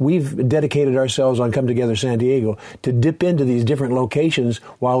Lord. We've dedicated ourselves on Come Together San Diego to dip into these different locations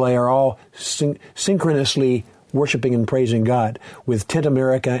while they are all synchronously worshiping and praising God with Tent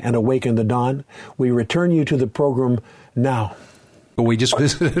America and Awaken the Dawn. We return you to the program now. We just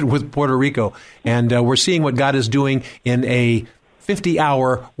visited with Puerto Rico, and we're seeing what God is doing in a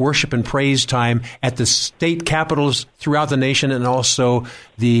 50-hour worship and praise time at the state capitals throughout the nation and also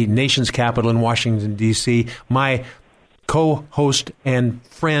the nation's capital in Washington, D.C. My co-host and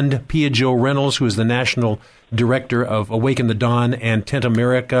friend, Pia Joe Reynolds, who is the national director of Awaken the Dawn and Tent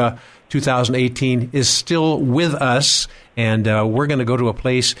America 2018, is still with us. And we're going to go to a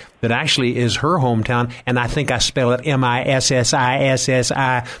place that actually is her hometown, and I think I spell it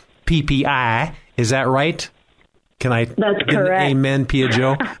Mississippi. Is that right? Can I? That's correct. Amen, Pia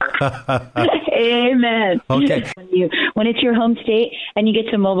Jo. Amen. Okay. When it's your home state and you get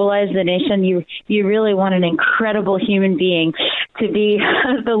to mobilize the nation, you really want an incredible human being to be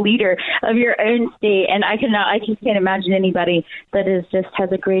the leader of your own state. And I just can't imagine anybody that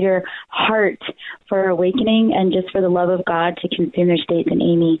has a greater heart for awakening and just for the love of God to consume their state than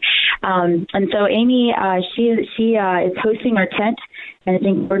Amy. And so Amy, she is hosting our tent and has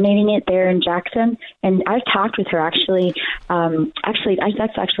been coordinating it there in Jackson. And I've talked with her actually.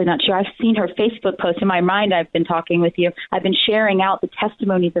 That's actually not true. I've seen her Facebook post. In my mind, I've been talking with you. I've been sharing out the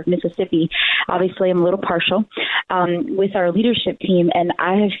testimonies of Mississippi. Obviously, I'm a little partial with our leadership team, and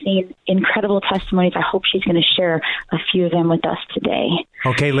I have seen incredible testimonies. I hope she's going to share a few of them with us today.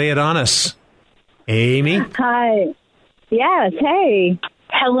 Okay, lay it on us. Amy? Hi. Yes, hey.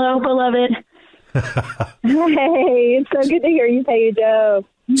 Hello, beloved. Hey, it's so good to hear you say, Joe.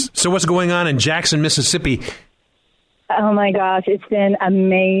 So what's going on in Jackson, Mississippi? Oh, my gosh, it's been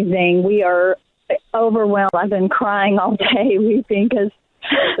amazing. We are overwhelmed. I've been crying all day weeping because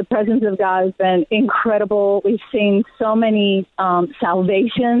the presence of God has been incredible. We've seen so many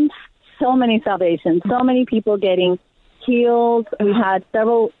salvations, so many people getting healed. We had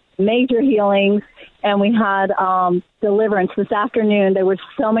several major healings, and we had deliverance. This afternoon, there were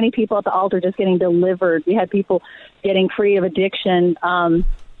so many people at the altar just getting delivered. We had people getting free of addiction.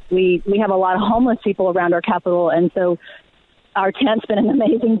 We have a lot of homeless people around our capital, and so our tent's been an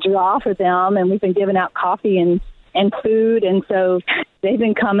amazing draw for them, and we've been giving out coffee and food, and so they've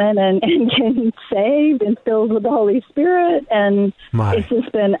been coming and getting saved and filled with the Holy Spirit, and It's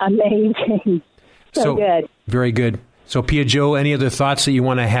just been amazing. So good. Very good. So, Pia Jo, any other thoughts that you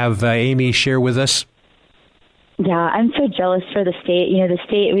want to have Amy share with us? Yeah, I'm so jealous for the state. You know, the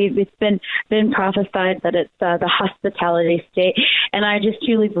state, it's been prophesied that it's the hospitality state, and I just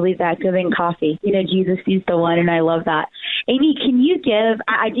truly believe that, giving coffee. You know, Jesus is the one, and I love that. Amy, can you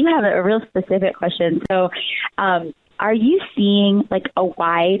I do have a real specific question. So, are you seeing like a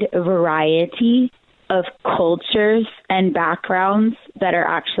wide variety of cultures and backgrounds that are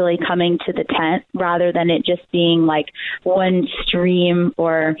actually coming to the tent rather than it just being like one stream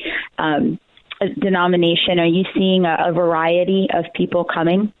or a denomination? Are you seeing a variety of people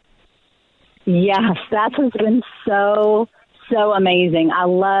coming? Yes, that's what's been so amazing.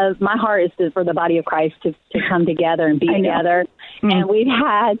 My heart is for the body of Christ to come together and be together. Mm-hmm. And we've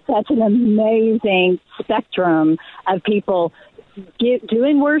had such an amazing spectrum of people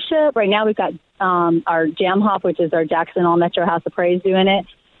doing worship. Right now we've got our Jam Hop, which is our Jackson All Metro House of Praise, doing it.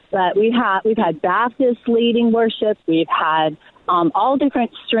 But we've had Baptists leading worship. We've had all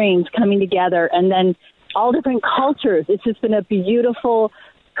different streams coming together, and then all different cultures. It's just been a beautiful,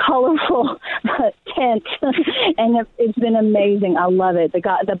 colorful tent, and it's been amazing. I love it.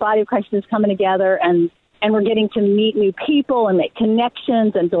 The body of Christ is coming together, and we're getting to meet new people and make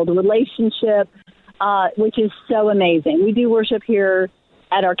connections and build a relationship, which is so amazing. We do worship here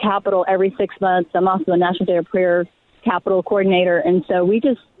at our Capitol every 6 months. I'm also a National Day of Prayer Capitol coordinator, and so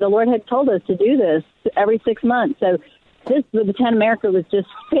the Lord had told us to do this every 6 months. So the Tent America was just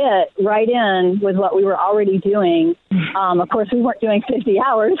fit right in with what we were already doing. Of course, we weren't doing 50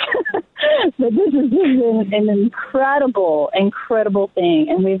 hours, but this has been an incredible thing.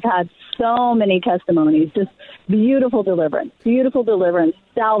 And we've had so many testimonies, just beautiful deliverance,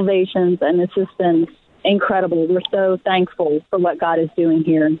 salvations, and it's just been incredible. We're so thankful for what God is doing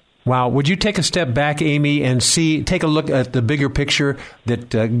here. Wow. Would you take a step back, Amy, and take a look at the bigger picture that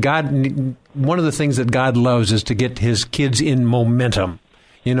God, one of the things that God loves is to get his kids in momentum,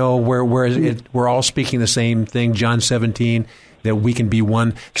 you know, where we're all speaking the same thing, John 17, that we can be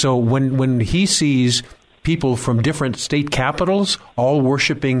one. So when he sees people from different state capitals all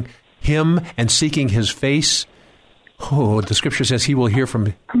worshiping him and seeking his face, the scripture says he will hear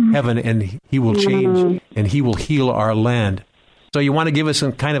from heaven and he will change and he will heal our land. So you want to give us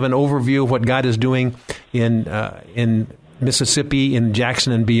kind of an overview of what God is doing in Mississippi, in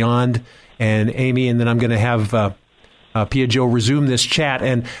Jackson and beyond, and Amy, and then I'm going to have Pia Jo resume this chat.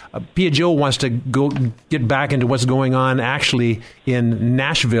 And Pia Jo wants to get back into what's going on actually in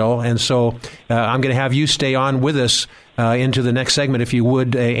Nashville, and so I'm going to have you stay on with us into the next segment, if you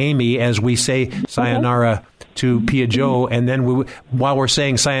would, Amy, as we say sayonara to Pia Jo, and then while we're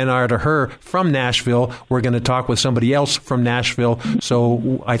saying sayonara to her from Nashville, we're going to talk with somebody else from Nashville.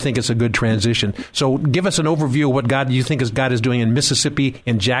 So I think it's a good transition. So give us an overview of what you think God is doing in Mississippi,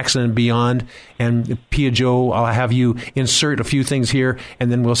 in Jackson and beyond. And Pia Jo, I'll have you insert a few things here, and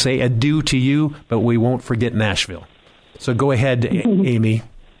then we'll say adieu to you, but we won't forget Nashville. So go ahead, Amy.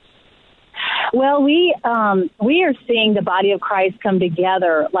 Well, we are seeing the body of Christ come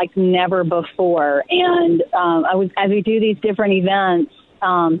together like never before, and as we do these different events,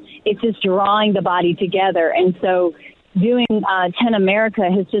 it's just drawing the body together. And so, doing 10 America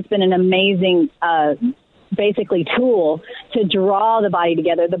has just been an amazing, basically, tool to draw the body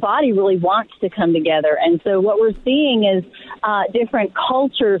together. The body really wants to come together, and so what we're seeing is different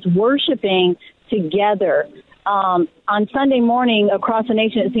cultures worshiping together. On Sunday morning across the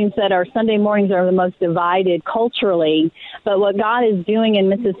nation, it seems that our Sunday mornings are the most divided culturally. But what God is doing in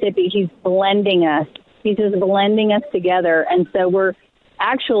Mississippi, He's blending us. He's just blending us together. And so we're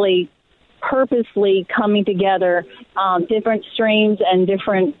actually purposely coming together, different streams and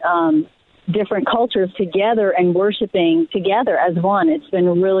different cultures together and worshiping together as one. It's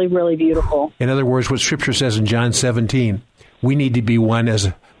been really, really beautiful. In other words, what Scripture says in John 17, we need to be one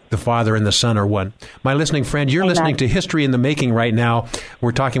as the Father and the Son are one. My listening friend, you're listening to History in the Making right now.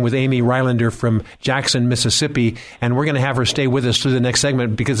 We're talking with Amy Rylander from Jackson, Mississippi, and we're going to have her stay with us through the next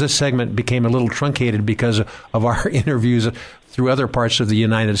segment because this segment became a little truncated because of our interviews through other parts of the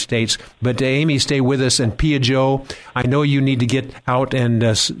United States. But Amy, stay with us. And Pia Joe, I know you need to get out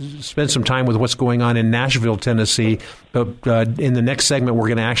and spend some time with what's going on in Nashville, Tennessee. But in the next segment, we're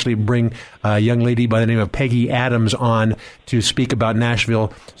going to actually bring a young lady by the name of Peggy Adams on to speak about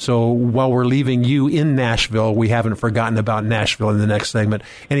Nashville. So while we're leaving you in Nashville, we haven't forgotten about Nashville in the next segment.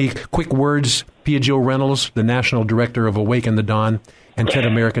 Any quick words, Pia Joe Reynolds, the National Director of Awaken the Dawn and 10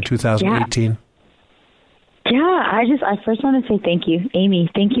 America 2018? Yeah, I first want to say thank you, Amy.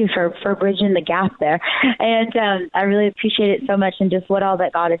 Thank you for bridging the gap there. And I really appreciate it so much and just what all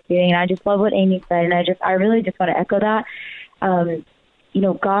that God is doing. And I just love what Amy said. And I really just want to echo that.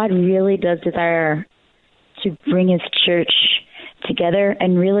 God really does desire to bring His church together,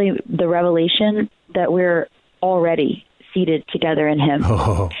 and really the revelation that we're already seated together in Him.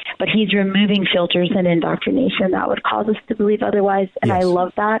 But He's removing filters and indoctrination that would cause us to believe otherwise. And yes. I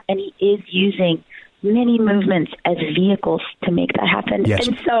love that. And He is using many movements as vehicles to make that happen. Yes.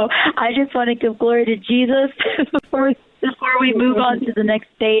 And so I just want to give glory to Jesus before we move on to the next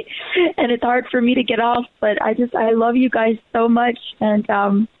state. And it's hard for me to get off, but I love you guys so much. And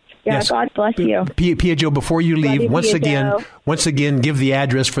yes. God bless you. Pia Joe, before you leave, once again, give the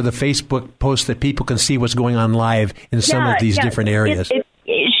address for the Facebook post that people can see what's going on live in some of these different areas.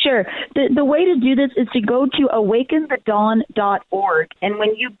 Sure. The way to do this is to go to awakenthedawn.org. And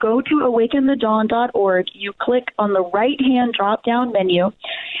when you go to awakenthedawn.org, you click on the right-hand drop-down menu,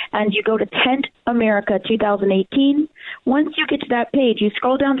 and you go to 10 America 2018. Once you get to that page, you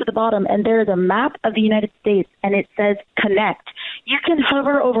scroll down to the bottom, and there's a map of the United States, and it says Connect. You can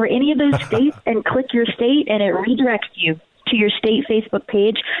hover over any of those states and click your state, and it redirects you to your state Facebook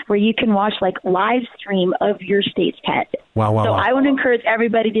page where you can watch live stream of your state's pet. Wow. I would encourage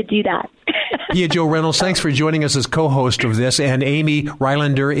everybody to do that. Pia Joe Reynolds, thanks for joining us as co-host of this. And Amy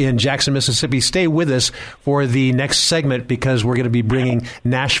Rylander in Jackson, Mississippi, stay with us for the next segment because we're going to be bringing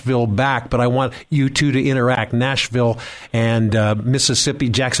Nashville back. But I want you two to interact. Nashville and Mississippi,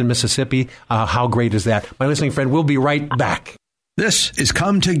 Jackson, Mississippi. How great is that? My listening friend, we'll be right back. This is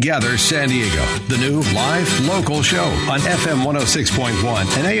Come Together San Diego, the new live local show on FM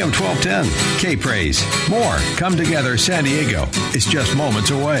 106.1 and AM 1210. K-Praise. More Come Together San Diego is just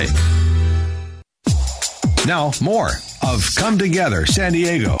moments away. Now, more of Come Together San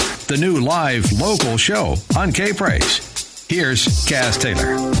Diego, the new live local show on K-Praise. Here's Kaz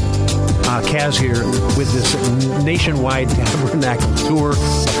Taylor. Kaz here with this nationwide tabernacle tour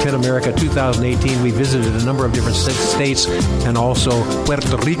of 10 America 2018. We visited a number of different states and also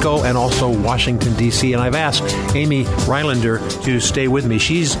Puerto Rico and also Washington, D.C. And I've asked Amy Rylander to stay with me.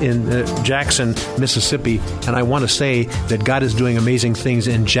 She's in Jackson, Mississippi, and I want to say that God is doing amazing things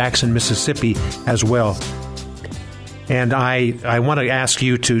in Jackson, Mississippi as well. And I want to ask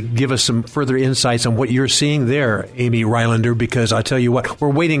you to give us some further insights on what you're seeing there, Amy Rylander, because I tell you what, we're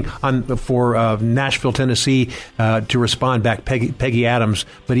waiting for Nashville, Tennessee to respond back, Peggy Adams.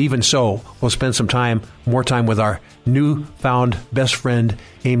 But even so, we'll spend more time with our newfound best friend,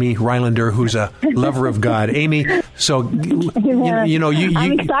 Amy Rylander, who's a lover of God. Amy, so, I'm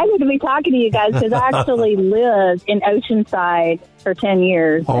excited to be talking to you guys because I actually lived in Oceanside for 10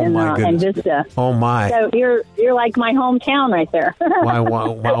 years in Vista. Oh, my. So you're like my hometown right there.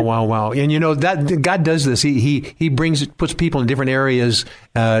 Wow. And that God does this. He puts people in different areas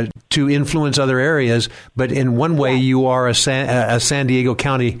to influence other areas. But in one way, you are a San Diego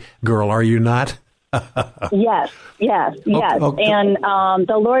County girl, are you not? Yes. Okay. And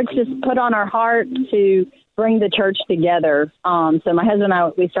the Lord's just put on our heart to bring the church together. So my husband and I,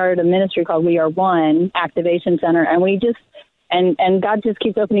 we started a ministry called We Are One Activation Center, and we just And God just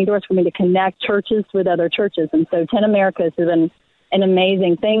keeps opening doors for me to connect churches with other churches. And so 10 Americas has been an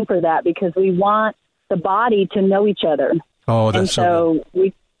amazing thing for that, because we want the body to know each other. Oh, that's so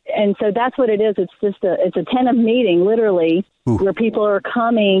good. And so that's what it is. It's just it's a 10 meeting, literally, where people are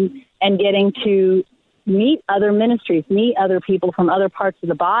coming and getting to meet other ministries, meet other people from other parts of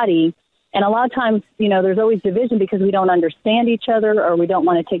the body. And a lot of times, there's always division because we don't understand each other, or we don't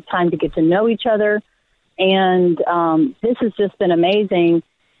want to take time to get to know each other. And this has just been amazing,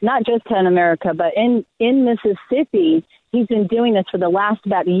 not just 10 America, but in Mississippi. He's been doing this for the last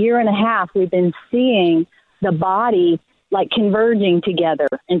about year and a half. We've been seeing the body like converging together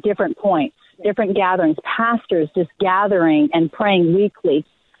in different points, different gatherings, pastors just gathering and praying weekly,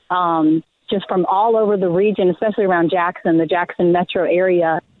 just from all over the region, especially around Jackson, the Jackson metro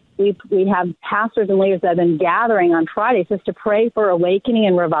area. We have pastors and leaders that have been gathering on Fridays just to pray for awakening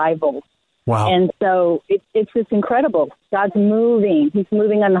and revival. Wow. And so it's just incredible. God's moving. He's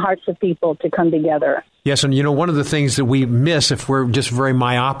moving on the hearts of people to come together. Yes, and one of the things that we miss if we're just very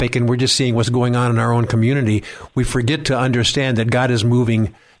myopic and we're just seeing what's going on in our own community, we forget to understand that God is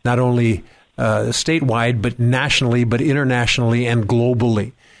moving not only statewide, but nationally, but internationally and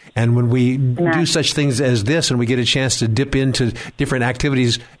globally. And when we do such things as this and we get a chance to dip into different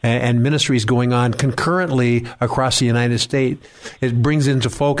activities and ministries going on concurrently across the United States, it brings into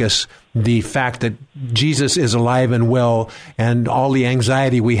focus the fact that Jesus is alive and well, and all the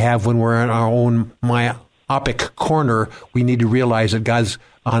anxiety we have when we're in our own myopic corner, we need to realize that God's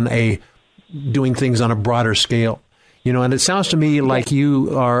doing things on a broader scale. And it sounds to me like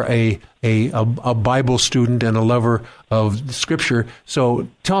you are a Bible student and a lover of Scripture. So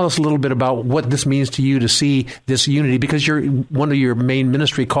tell us a little bit about what this means to you to see this unity, because one of your main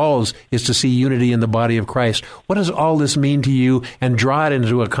ministry calls is to see unity in the body of Christ. What does all this mean to you, and draw it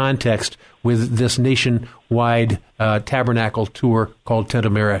into a context with this nationwide tabernacle tour called 10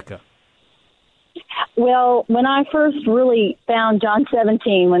 America? Well, when I first really found John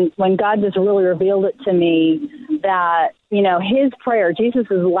 17, when God just really revealed it to me that, his prayer, Jesus'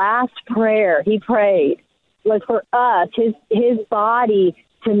 last prayer he prayed was for us, his body,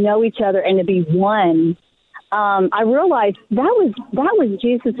 to know each other and to be one. I realized that was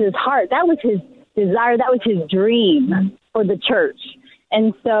Jesus' heart. That was his desire. That was his dream for the church.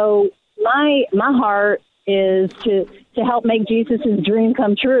 And so my heart is to help make Jesus' dream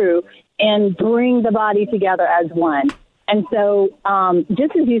come true and bring the body together as one. And so,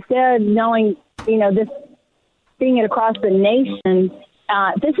 just as you said, knowing, this, seeing it across the nation,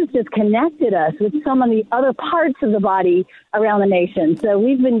 this has just connected us with some of the other parts of the body around the nation. So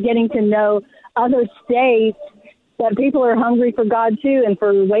we've been getting to know other states that people are hungry for God too, and for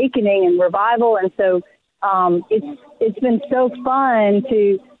awakening and revival. And so, it's been so fun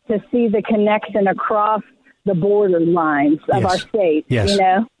to see the connection across the border lines of our state. Yes.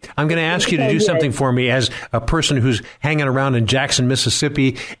 I'm going to ask you to do something for me as a person who's hanging around in Jackson,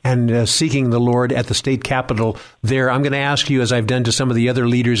 Mississippi, and seeking the Lord at the state capitol there. I'm going to ask you, as I've done to some of the other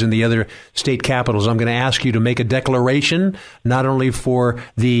leaders in the other state capitals, I'm going to ask you to make a declaration, not only for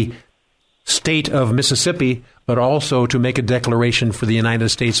the state of Mississippi, but also to make a declaration for the United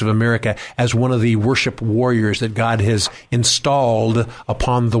States of America as one of the worship warriors that God has installed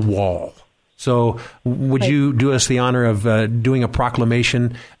upon the wall. So would you do us the honor of doing a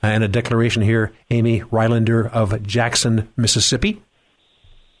proclamation and a declaration here, Amy Rylander of Jackson, Mississippi?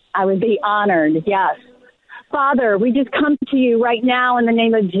 I would be honored, yes. Father, we just come to you right now in the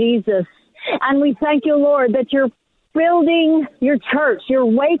name of Jesus, and we thank you, Lord, that you're building your church, you're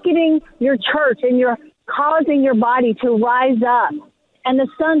awakening your church, and you're causing your body to rise up, and the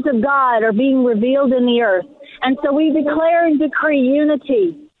sons of God are being revealed in the earth. And so we declare and decree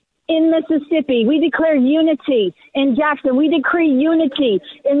unity in Mississippi. We declare unity in Jackson. We decree unity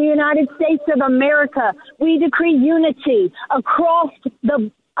in the United States of America. We decree unity across the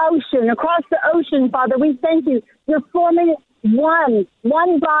ocean, Father. We thank you. You're forming one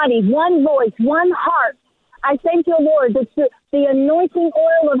body, one voice, one heart. I thank you, Lord, that the anointing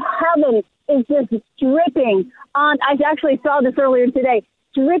oil of heaven is just dripping on. I actually saw this earlier today,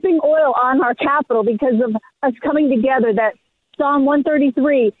 dripping oil on our capital because of us coming together. That Psalm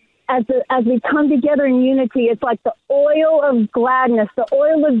 133, as we come together in unity, it's like the oil of gladness, the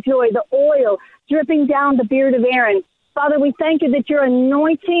oil of joy, the oil dripping down the beard of Aaron. Father, we thank you that your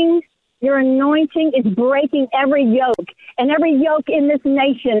anointing is breaking every yoke, and every yoke in this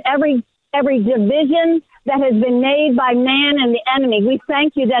nation, every division that has been made by man and the enemy. We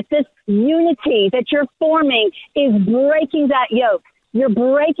thank you that this unity that you're forming is breaking that yoke. You're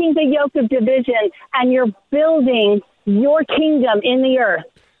breaking the yoke of division, and you're building your kingdom in the earth.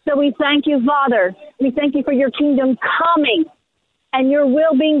 So we thank you, Father. We thank you for your kingdom coming and your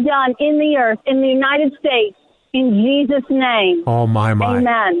will being done in the earth, in the United States, in Jesus' name. Oh, my.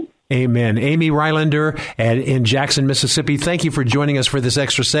 Amen. Amen. Amy Rylander in Jackson, Mississippi, thank you for joining us for this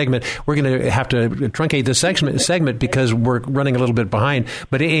extra segment. We're going to have to truncate this segment because we're running a little bit behind.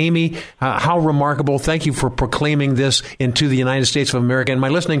 But Amy, how remarkable. Thank you for proclaiming this into the United States of America. And my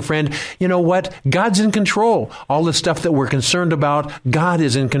listening friend, you know what? God's in control. All the stuff that we're concerned about, God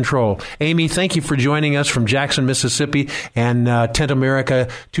is in control. Amy, thank you for joining us from Jackson, Mississippi and Tent America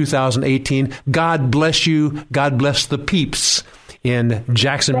 2018. God bless you. God bless the peeps in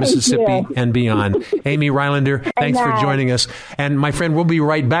Jackson, Mississippi, and beyond. Amy Rylander, thanks for joining us. And my friend, we'll be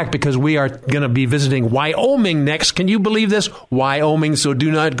right back because we are going to be visiting Wyoming next. Can you believe this? Wyoming, so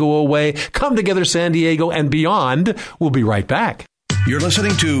do not go away. Come Together San Diego and beyond. We'll be right back. You're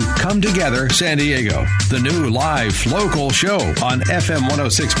listening to Come Together San Diego, the new live local show on FM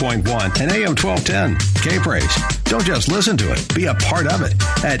 106.1 and AM 1210. K-Praise. Don't just listen to it. Be a part of it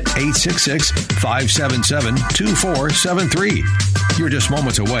at 866-577-2473. You're just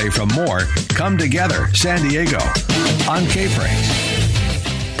moments away from more Come Together San Diego on K-Praise.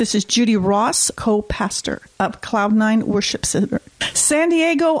 This is Judy Ross, co-pastor of Cloud9 Worship Center. San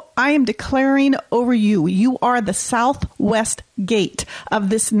Diego, I am declaring over you, you are the southwest gate of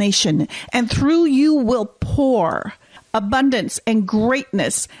this nation, and through you will pour abundance and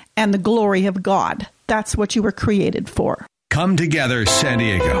greatness and the glory of God. That's what you were created for. Come Together San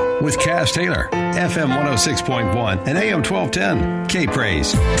Diego with Cass Taylor, FM 106.1 and AM 1210,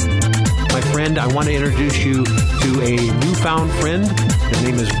 K-Praise. My friend, I want to introduce you to a newfound friend. His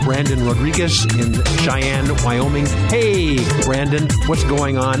name is Brandon Rodriguez in Cheyenne, Wyoming. Hey, Brandon, what's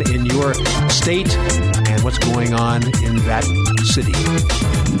going on in your state and what's going on in that city?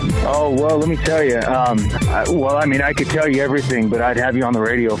 Oh, well, let me tell you. I could tell you everything, but I'd have you on the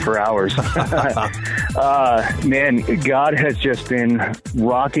radio for hours. Man, God has just been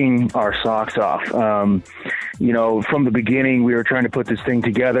rocking our socks off. From the beginning, we were trying to put this thing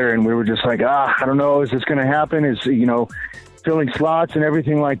together, and we were just like, I don't know, is this going to happen? Is, filling slots and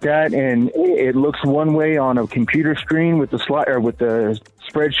everything like that, and it looks one way on a computer screen with the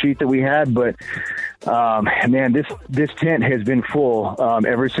spreadsheet that we had, but man, this tent has been full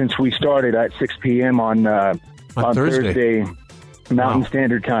ever since we started at 6 p.m. on Thursday Mountain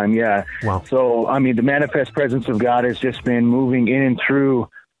Standard Time. Yeah. Wow. So the manifest presence of God has just been moving in and through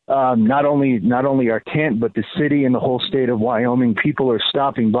not only our tent, but the city and the whole state of Wyoming. People are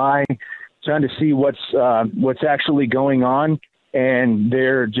stopping by, trying to see what's actually going on, and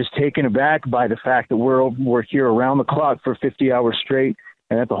they're just taken aback by the fact that we're here around the clock for 50 hours straight,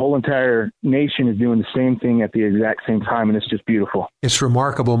 and that the whole entire nation is doing the same thing at the exact same time, and it's just beautiful. It's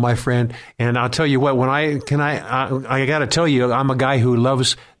remarkable, my friend. And I'll tell you what, I got to tell you, I'm a guy who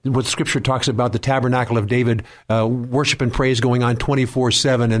loves what Scripture talks about, the tabernacle of David, worship and praise going on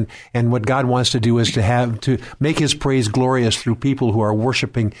 24/7, and what God wants to do is to make His praise glorious through people who are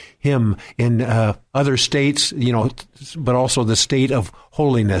worshiping Him in other states, but also the state of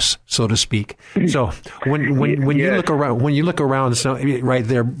holiness, so to speak. So when you look around, so right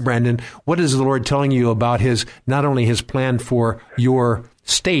there, Brandon, what is the Lord telling you about not only His plan for your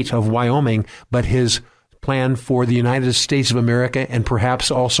state of Wyoming, but His plan for the United States of America, and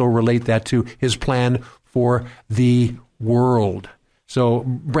perhaps also relate that to His plan for the world? So,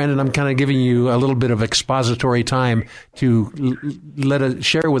 Brandon, I'm kind of giving you a little bit of expository time to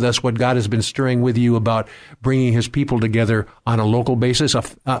share with us what God has been stirring with you about bringing His people together on a local basis,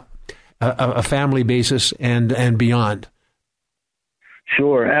 a family basis, and beyond.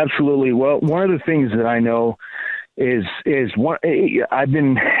 Sure, absolutely. Well, one of the things that I know is I've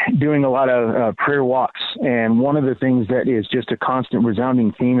been doing a lot of prayer walks, and one of the things that is just a constant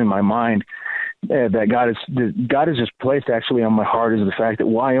resounding theme in my mind that God has just placed actually on my heart is the fact that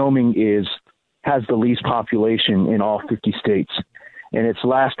Wyoming has the least population in all 50 states, and it's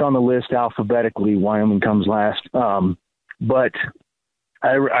last on the list alphabetically. Wyoming comes last, but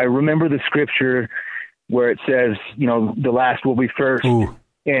I remember the scripture where it says, the last will be first. Ooh.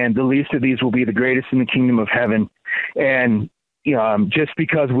 And the least of these will be the greatest in the kingdom of heaven. And just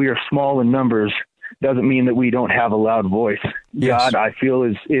because we are small in numbers doesn't mean that we don't have a loud voice. Yes. God, I feel,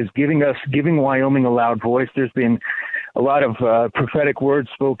 is giving Wyoming a loud voice. There's been a lot of prophetic words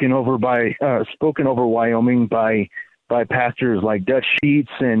spoken over Wyoming by pastors like Dutch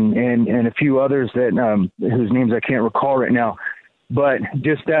Sheets and a few others that whose names I can't recall right now. But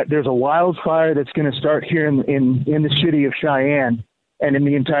just that there's a wildfire that's going to start here in the city of Cheyenne and in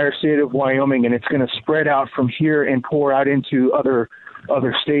the entire state of Wyoming, and it's going to spread out from here and pour out into other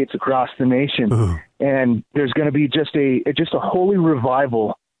states across the nation. And there's going to be just a holy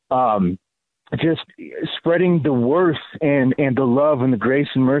revival just spreading the worth and the love and the grace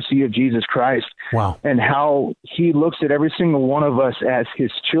and mercy of Jesus Christ. Wow. And how he looks at every single one of us as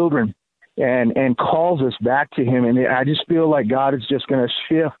his children and calls us back to him. And I just feel like God is just going to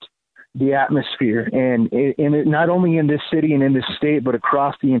shift the atmosphere, and not only in this city and in this state, but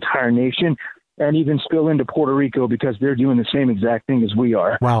across the entire nation, and even spill into Puerto Rico, because they're doing the same exact thing as we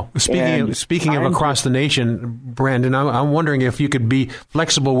are. Wow. Speaking of across the nation, Brandon, I'm wondering if you could be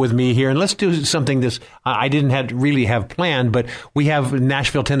flexible with me here, and let's do something this I didn't really have planned, but we have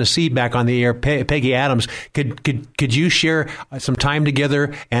Nashville, Tennessee back on the air. Peggy Adams, could you share some time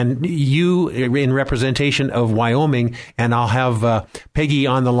together, and you in representation of Wyoming, and I'll have Peggy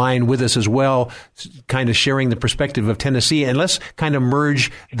on the line with us as well, kind of sharing the perspective of Tennessee, and let's kind of merge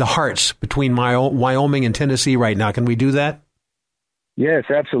the hearts between Wyoming and Tennessee right now. Can we do that? Yes,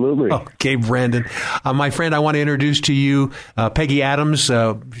 absolutely. Okay, Brandon. My friend, I want to introduce to you Peggy Adams.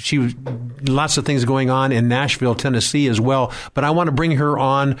 She lots of things going on in Nashville, Tennessee as well, but I want to bring her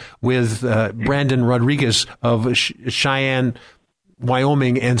on with Brandon Rodriguez of Cheyenne,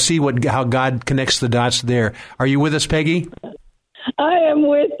 Wyoming, and see how God connects the dots there. Are you with us, Peggy? I am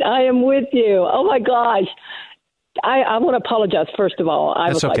with you. Oh my gosh. I want to apologize, first of all.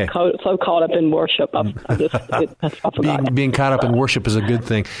 I was okay. So caught up in worship. I forgot. Being caught up in worship is a good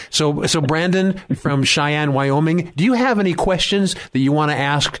thing. So Brandon from Cheyenne, Wyoming, do you have any questions that you want to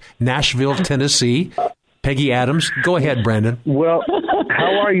ask Nashville, Tennessee? Peggy Adams, go ahead, Brandon. Well,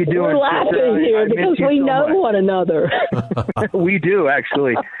 how are you doing? We're laughing here because we know one another. We do,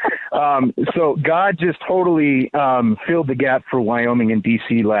 actually. So God just totally filled the gap for Wyoming and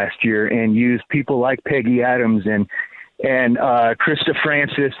D.C. last year, and used people like Peggy Adams and Krista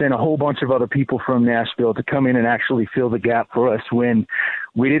Francis and a whole bunch of other people from Nashville to come in and actually fill the gap for us when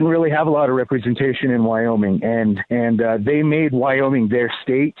we didn't really have a lot of representation in Wyoming. And they made Wyoming their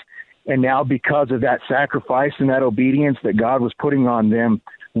state. And now, because of that sacrifice and that obedience that God was putting on them,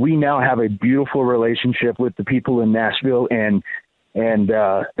 we now have a beautiful relationship with the people in Nashville. And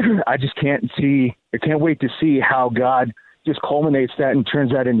I just can't wait to see how God just culminates that and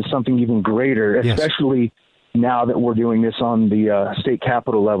turns that into something even greater, especially now that we're doing this on the state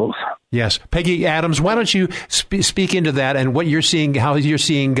capital levels. Yes. Peggy Adams, why don't you speak into that and what you're seeing, how you're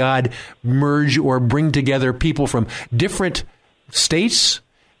seeing God merge or bring together people from different states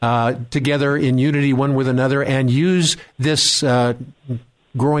together in unity one with another, and use this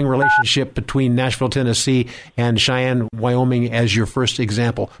growing relationship between Nashville, Tennessee and Cheyenne, Wyoming as your first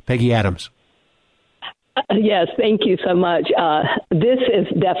example. Peggy Adams. Yes, thank you so much. This is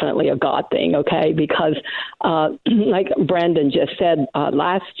definitely a God thing, okay? Because like Brandon just said,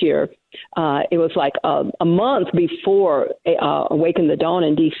 last year, it was like a month before Awaken the Dawn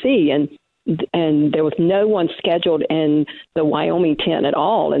in D.C., and there was no one scheduled in the Wyoming tent at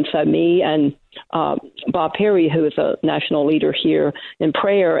all. And so me and Bob Perry, who is a national leader here in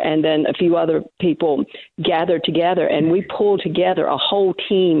prayer, and then a few other people gathered together, and we pulled together a whole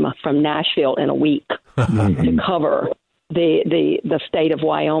team from Nashville in a week to cover the state of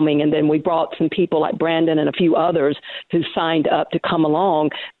Wyoming. And then we brought some people like Brandon and a few others who signed up to come along,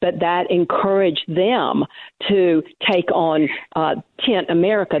 but that encouraged them to take on Tent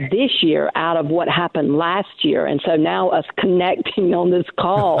America this year out of what happened last year. And so now us connecting on this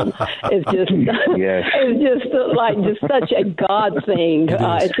call is just it's just such a God thing.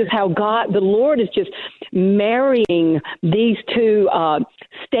 It's just how the Lord is just marrying these two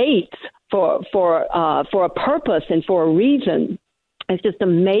states for a purpose and for a reason. It's just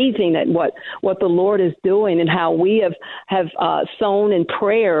amazing that what the Lord is doing and how we have sown in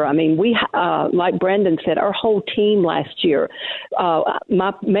prayer. I mean, we like Brandon said, our whole team last year.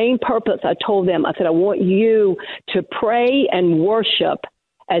 My main purpose, I told them, I said, I want you to pray and worship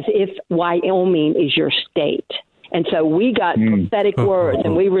as if Wyoming is your state. And so we got prophetic words,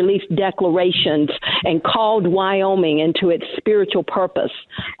 and we released declarations and called Wyoming into its spiritual purpose,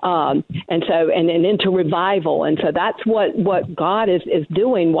 and into revival. And so that's what God is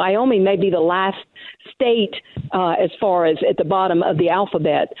doing. Wyoming may be the last state as far as at the bottom of the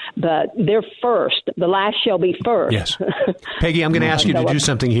alphabet, but they're first. The last shall be first. Yes. Peggy, I'm going to ask you to do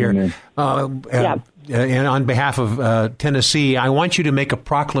something here. And on behalf of Tennessee, I want you to make a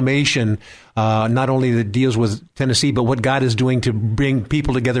proclamation, not only that deals with Tennessee, but what God is doing to bring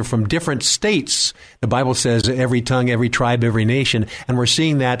people together from different states. The Bible says every tongue, every tribe, every nation. And we're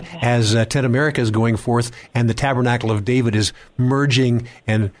seeing that as Tent America is going forth and the Tabernacle of David is merging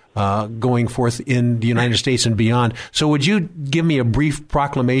and going forth in the United States and beyond. So would you give me a brief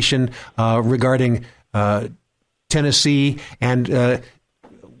proclamation regarding Tennessee and,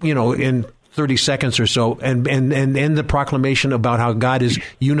 in 30 seconds or so, and end the proclamation about how God is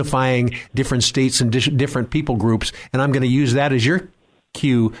unifying different states and different people groups. And I'm going to use that as your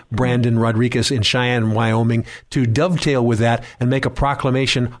cue, Brandon Rodriguez in Cheyenne, Wyoming, to dovetail with that and make a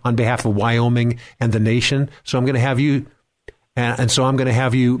proclamation on behalf of Wyoming and the nation. So I'm going to have you, and so I'm going to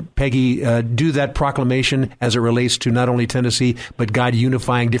have you, Peggy, do that proclamation as it relates to not only Tennessee, but God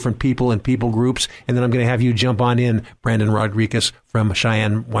unifying different people and people groups. And then I'm going to have you jump on in, Brandon Rodriguez from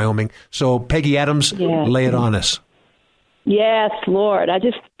Cheyenne, Wyoming. So Peggy Adams, lay it on us. Yes, Lord. I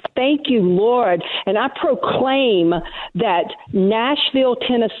just thank you, Lord. And I proclaim that Nashville,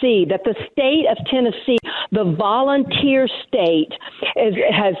 Tennessee, that the state of Tennessee, the volunteer state,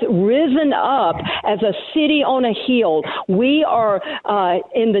 has risen up as a city on a hill. We are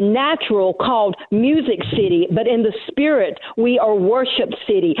in the natural called Music City, but in the spirit, we are Worship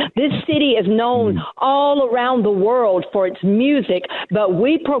City. This city is known all around the world for its music, but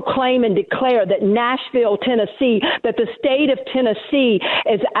we proclaim and declare that Nashville, Tennessee, that the state of Tennessee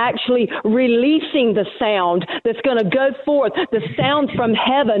is actually releasing the sound that's going to go forth. The sound from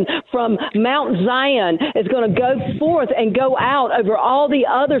heaven, from Mount Zion, is going to go forth and go out over all the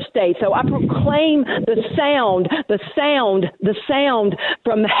other states. So I proclaim the sound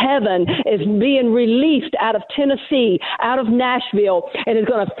from heaven is being released out of Tennessee, out of Nashville, and is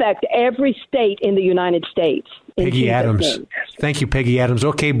going to affect every state in the United States. Peggy Adams. Thank you, Peggy Adams.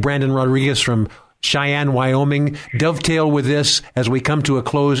 Okay, Brandon Rodriguez from Cheyenne, Wyoming. Dovetail with this as we come to a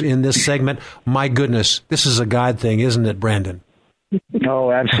close in this segment. My goodness, this is a God thing, isn't it, Brandon?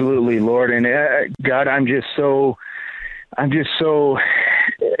 Oh, absolutely, Lord. And God, I'm just so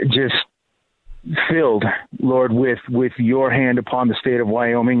filled, Lord, with your hand upon the state of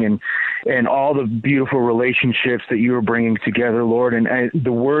Wyoming and all the beautiful relationships that you are bringing together, Lord. And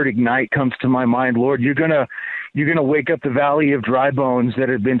the word ignite comes to my mind, Lord. You're gonna wake up the valley of dry bones that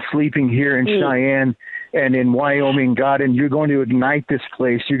have been sleeping here in Cheyenne and in Wyoming, God, and you're going to ignite this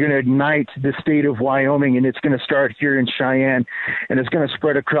place. You're going to ignite the state of Wyoming, and it's going to start here in Cheyenne, and it's going to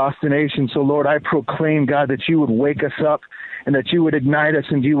spread across the nation. So, Lord, I proclaim, God, that you would wake us up and that you would ignite us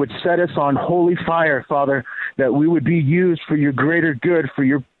and you would set us on holy fire, Father, that we would be used for your greater good, for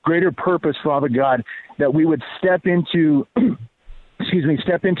your greater purpose, Father God, that we would step into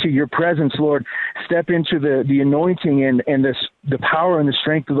step into your presence, Lord, step into the anointing and the power and the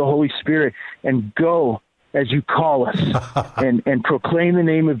strength of the Holy Spirit and go as you call us and proclaim the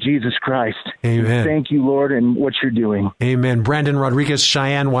name of Jesus Christ. Amen. Thank you, Lord, and what you're doing. Amen. Brandon Rodriguez,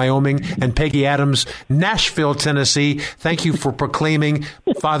 Cheyenne, Wyoming, and Peggy Adams, Nashville, Tennessee. Thank you for proclaiming,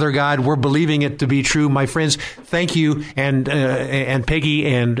 Father God. We're believing it to be true. My friends, thank you. And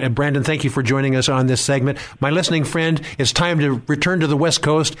Peggy and Brandon, thank you for joining us on this segment. My listening friend, it's time to return to the West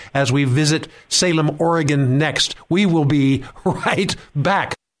Coast as we visit Salem, Oregon next. We will be right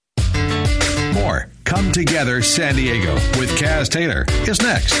back. More Come Together San Diego with Kaz Taylor is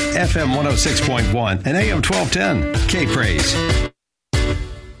next. FM 106.1 and AM 1210. K-Praise.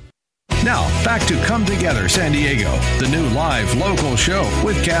 Now, back to Come Together San Diego, the new live local show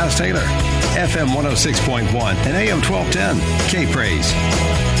with Kaz Taylor. FM 106.1 and AM 1210. K-Praise.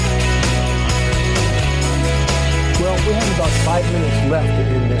 Well, we have about 5 minutes left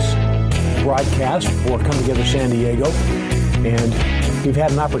in this broadcast for Come Together San Diego. And we've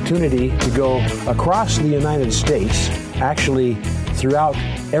had an opportunity to go across the United States, actually throughout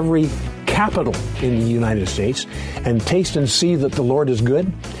every capital in the United States, and taste and see that the Lord is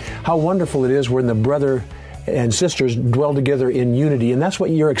good. How wonderful it is when the brother and sisters dwell together in unity. And that's what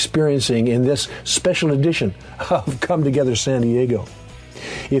you're experiencing in this special edition of Come Together San Diego.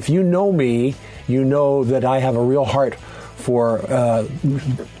 If you know me, you know that I have a real heart for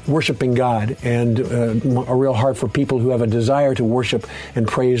worshiping God and a real heart for people who have a desire to worship and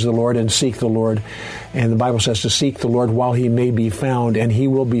praise the Lord and seek the Lord. And the Bible says to seek the Lord while he may be found, and he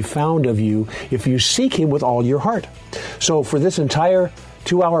will be found of you if you seek him with all your heart. So for this entire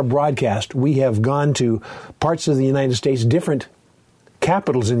 2-hour broadcast, we have gone to parts of the United States, different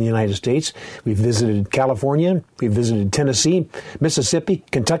capitals in the United States. We've visited California, we've visited Tennessee, Mississippi,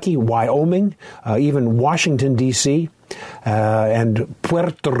 Kentucky, Wyoming, even Washington, D.C., and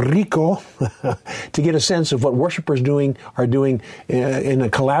Puerto Rico to get a sense of what worshipers are doing in a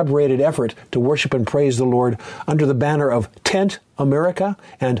collaborated effort to worship and praise the Lord under the banner of Tent America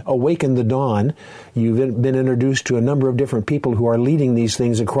and Awaken the Dawn. You've been introduced to a number of different people who are leading these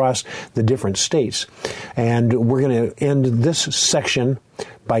things across the different states. And we're going to end this section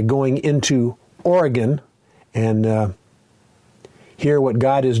by going into Oregon and hear what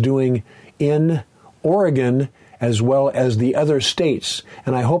God is doing in Oregon as well as the other states.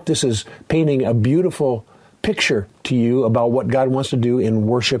 And I hope this is painting a beautiful picture to you about what God wants to do in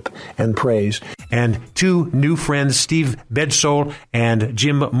worship and praise. And two new friends, Steve Bedsole and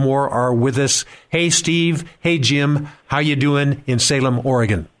Jim Moore, are with us. Hey, Steve. Hey, Jim. How you doing in Salem,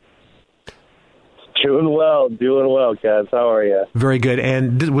 Oregon? Doing well, guys. How are you? Very good.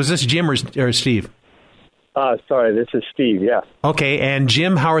 And was this Jim or Steve? Sorry, this is Steve, yeah. Okay, and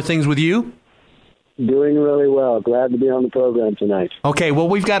Jim, how are things with you? Doing really well. Glad to be on the program tonight. Okay, well,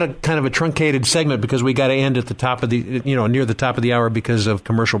 we've got a kind of a truncated segment because we got to end at the top of the, near the top of the hour because of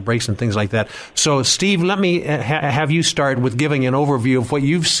commercial breaks and things like that. So, Steve, let me have you start with giving an overview of what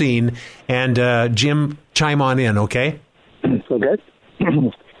you've seen, and Jim, chime on in, okay? Okay.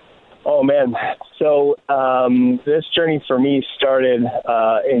 Oh, man. So this journey for me started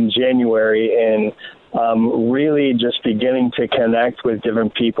in January, and really just beginning to connect with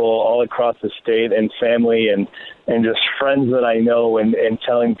different people all across the state and family and just friends that I know and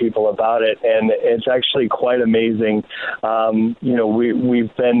telling people about it. And it's actually quite amazing.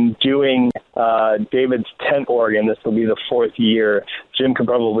 We've been doing David's Tent Oregon. This will be the 4th year. Jim can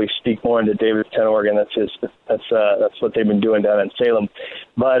probably speak more into David's Tent Oregon. That's what they've been doing down in Salem.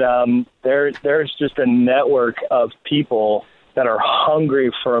 But there's just a network of people that are hungry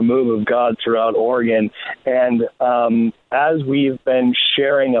for a move of God throughout Oregon. And as we've been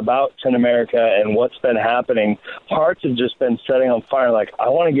sharing about Tent America and what's been happening, hearts have just been setting on fire. Like, I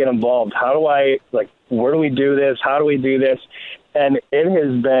want to get involved. Where do we do this? How do we do this? And it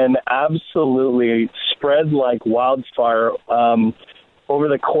has been absolutely spread like wildfire. Over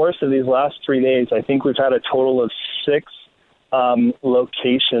the course of these last 3 days, I think we've had a total of 6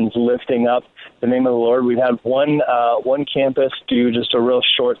 locations lifting up the name of the Lord. We've had one campus do just a real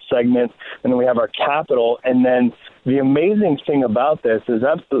short segment, and then we have our capital. And then the amazing thing about this is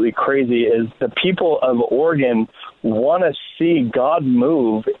absolutely crazy is the people of Oregon want to see God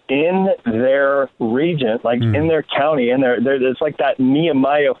move in their region, like in their county, in it's like that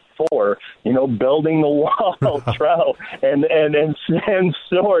Nehemiah 4, building the wall, trowel, and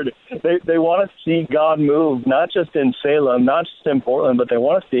sword. They want to see God move, not just in Salem, not just in Portland, but they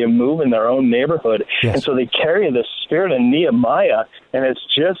want to see him move in their own neighborhood. Yes. And so they carry the spirit of Nehemiah, and it's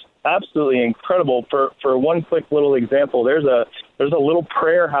just absolutely incredible. For one quick little example, there's a little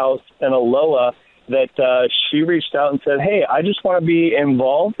prayer house in Aloha that she reached out and said, hey, I just want to be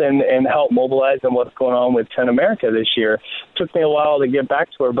involved and help mobilize in what's going on with Tent America this year. It took me a while to get back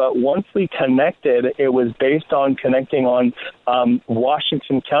to her, but once we connected, it was based on connecting on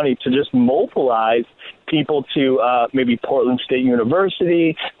Washington County to just mobilize people to maybe Portland State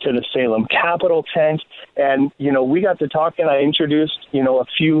University, to the Salem Capitol tent. And, we got to talking. I introduced, a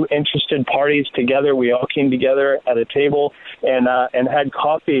few interested parties together. We all came together at a table and had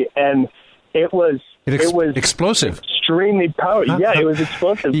coffee. And it was explosive, extremely powerful. Yeah, it was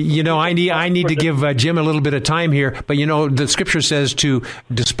explosive. I need to give Jim a little bit of time here, but the Scripture says to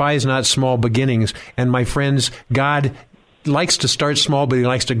despise not small beginnings. And my friends, God likes to start small, but he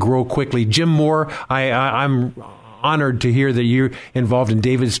likes to grow quickly. Jim Moore, I'm honored to hear that you're involved in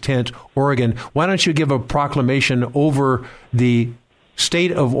David's Tent, Oregon. Why don't you give a proclamation over the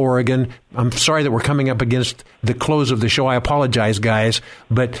state of Oregon? I'm sorry that we're coming up against the close of the show. I apologize, guys.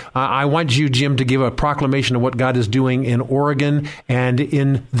 But I want you, Jim, to give a proclamation of what God is doing in Oregon and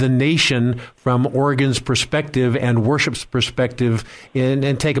in the nation from Oregon's perspective and worship's perspective,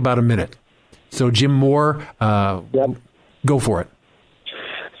 and take about a minute. So, Jim Moore, go for it.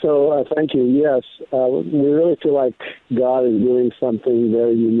 So thank you. Yes, we really feel like God is doing something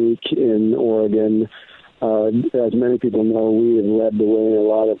very unique in Oregon. As many people know, we have led the way in a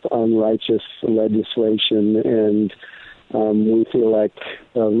lot of unrighteous legislation, and we feel like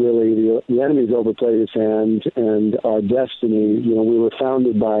really the enemy's overplayed his hand, and our destiny. We were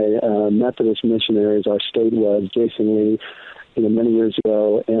founded by Methodist missionaries. Our state was Jason Lee, many years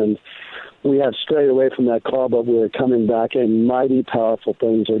ago, and we have strayed away from that call, but we're coming back, and mighty powerful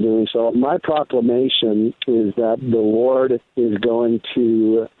things are doing. So my proclamation is that the Lord is going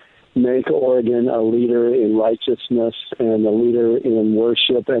to make Oregon a leader in righteousness and a leader in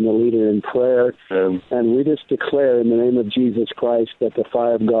worship and a leader in prayer. And we just declare in the name of Jesus Christ that the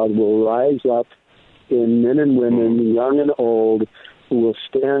fire of God will rise up in men and women, young and old, who will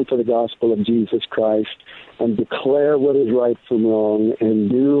stand for the gospel of Jesus Christ and declare what is right from wrong and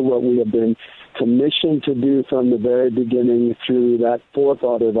do what we have been commissioned to do from the very beginning through that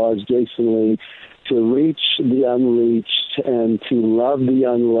forefather of ours, Jason Lee, to reach the unreached and to love the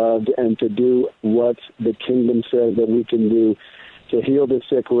unloved and to do what the kingdom says that we can do, to heal the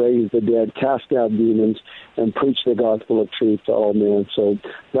sick, raise the dead, cast out demons, and preach the gospel of truth to all men. So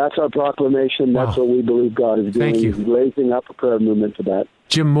that's our proclamation. That's what we believe God is doing. Thank you. He's raising up a prayer movement for that.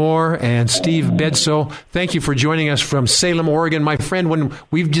 Jim Moore and Steve Bedsoe. Thank you for joining us from Salem, Oregon. My friend, when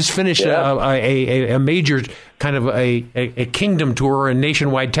we've just finished a major kind of a kingdom tour, a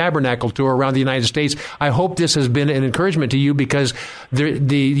nationwide tabernacle tour around the United States, I hope this has been an encouragement to you, because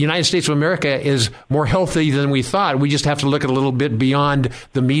the United States of America is more healthy than we thought. We just have to look a little bit beyond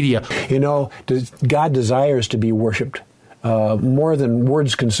the media. You know, God desires to be worshipped more than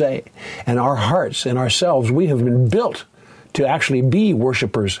words can say. And our hearts and ourselves, we have been built to actually be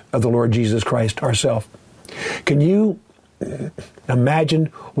worshipers of the Lord Jesus Christ ourselves. Can you imagine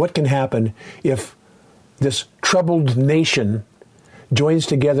what can happen if this troubled nation joins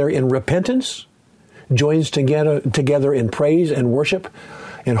together in repentance, joins together in praise and worship,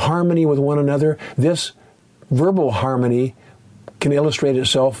 in harmony with one another? This verbal harmony can illustrate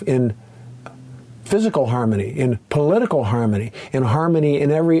itself in physical harmony, in political harmony, in harmony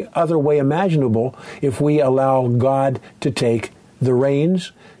in every other way imaginable, if we allow God to take the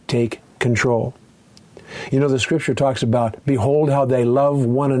reins, take control. You know, the scripture talks about, behold how they love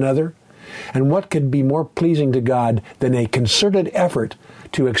one another. And what could be more pleasing to God than a concerted effort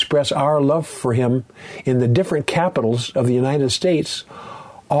to express our love for Him in the different capitals of the United States,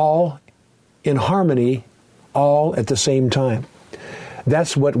 all in harmony, all at the same time?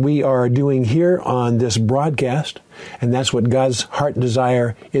 That's what we are doing here on this broadcast, and that's what God's heart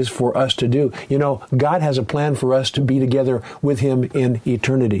desire is for us to do. You know, God has a plan for us to be together with Him in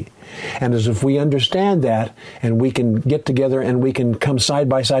eternity. And as if we understand that, and we can get together and we can come side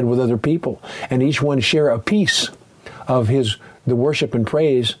by side with other people, and each one share a piece of the worship and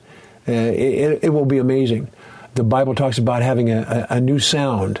praise, it will be amazing. The Bible talks about having a new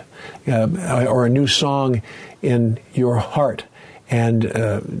sound or a new song in your heart. And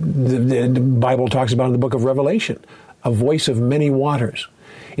the Bible talks about in the book of Revelation, a voice of many waters.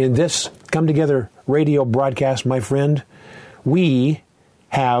 In this Come Together radio broadcast, my friend, we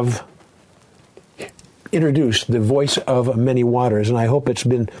have introduced the voice of many waters, and I hope it's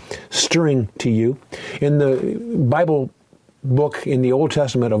been stirring to you. In the Bible book in the Old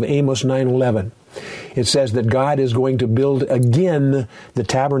Testament of Amos 9:11, it says that God is going to build again the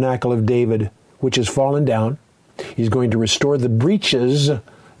tabernacle of David, which has fallen down. He's going to restore the breaches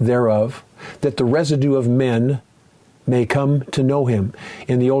thereof, that the residue of men may come to know Him.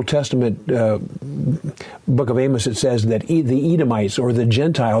 In the Old Testament book of Amos, it says that the Edomites or the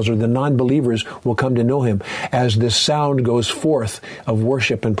Gentiles or the non-believers will come to know Him as this sound goes forth of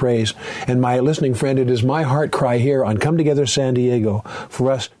worship and praise. And my listening friend, it is my heart cry here on Come Together San Diego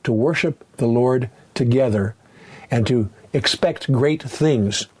for us to worship the Lord together and to expect great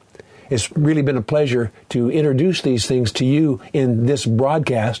things. It's really been a pleasure to introduce these things to you in this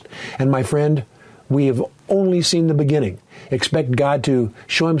broadcast. And my friend, we have only seen the beginning. Expect God to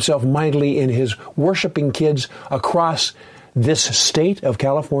show Himself mightily in His worshiping kids across this state of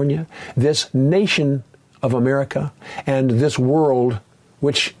California, this nation of America, and this world,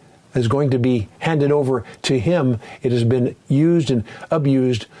 which is going to be handed over to Him. It has been used and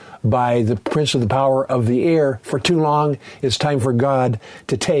abused by the prince of the power of the air for too long. It's time for God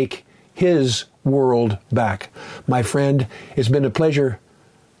to take His world back. My friend, it's been a pleasure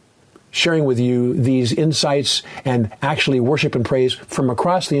sharing with you these insights and actually worship and praise from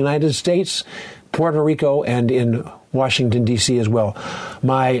across the United States, Puerto Rico, and in Washington, D.C. as well.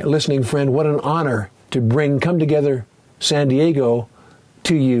 My listening friend, what an honor to bring Come Together San Diego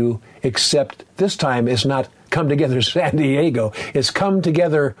to you, except this time it's not Come Together San Diego, it's Come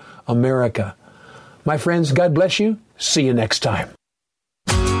Together America. My friends, God bless you. See you next time.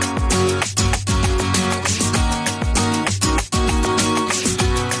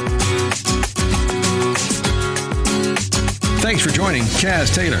 Thanks for joining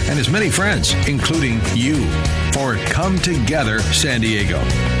Chaz Taylor and his many friends, including you, for Come Together San Diego.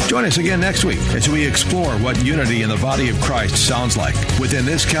 Join us again next week as we explore what unity in the body of Christ sounds like within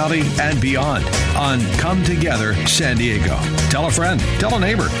this county and beyond on Come Together San Diego. Tell a friend, tell a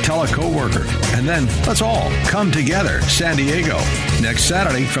neighbor, tell a coworker, and then let's all come together San Diego next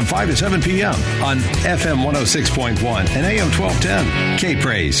Saturday from 5 to 7 p.m. on FM 106.1 and AM 1210.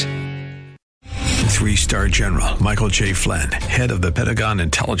 K-Praise. 3-star General Michael J. Flynn, head of the Pentagon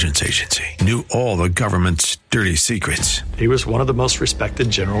Intelligence Agency, knew all the government's dirty secrets. He was one of the most respected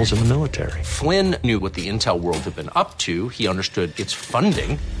generals in the military. Flynn knew what the intel world had been up to. He understood its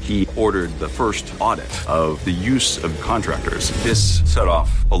funding. He ordered the first audit of the use of contractors. This set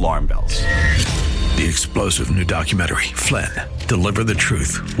off alarm bells. The explosive new documentary, Flynn, Deliver the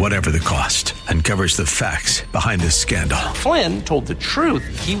Truth, Whatever the Cost, uncovers the facts behind this scandal. Flynn told the truth.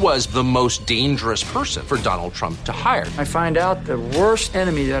 He was the most dangerous person for Donald Trump to hire. I find out the worst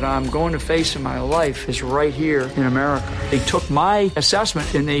enemy that I'm going to face in my life is right here in America. They took my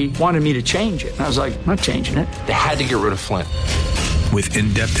assessment and they wanted me to change it. And I was like, I'm not changing it. They had to get rid of Flynn. With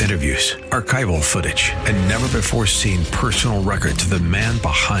in-depth interviews, archival footage, and never-before-seen personal records of the man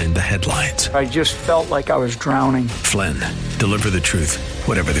behind the headlines. I just felt like I was drowning. Flynn, Deliver the Truth,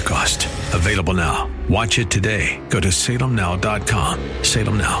 Whatever the Cost. Available now. Watch it today. Go to salemnow.com.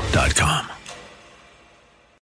 salemnow.com.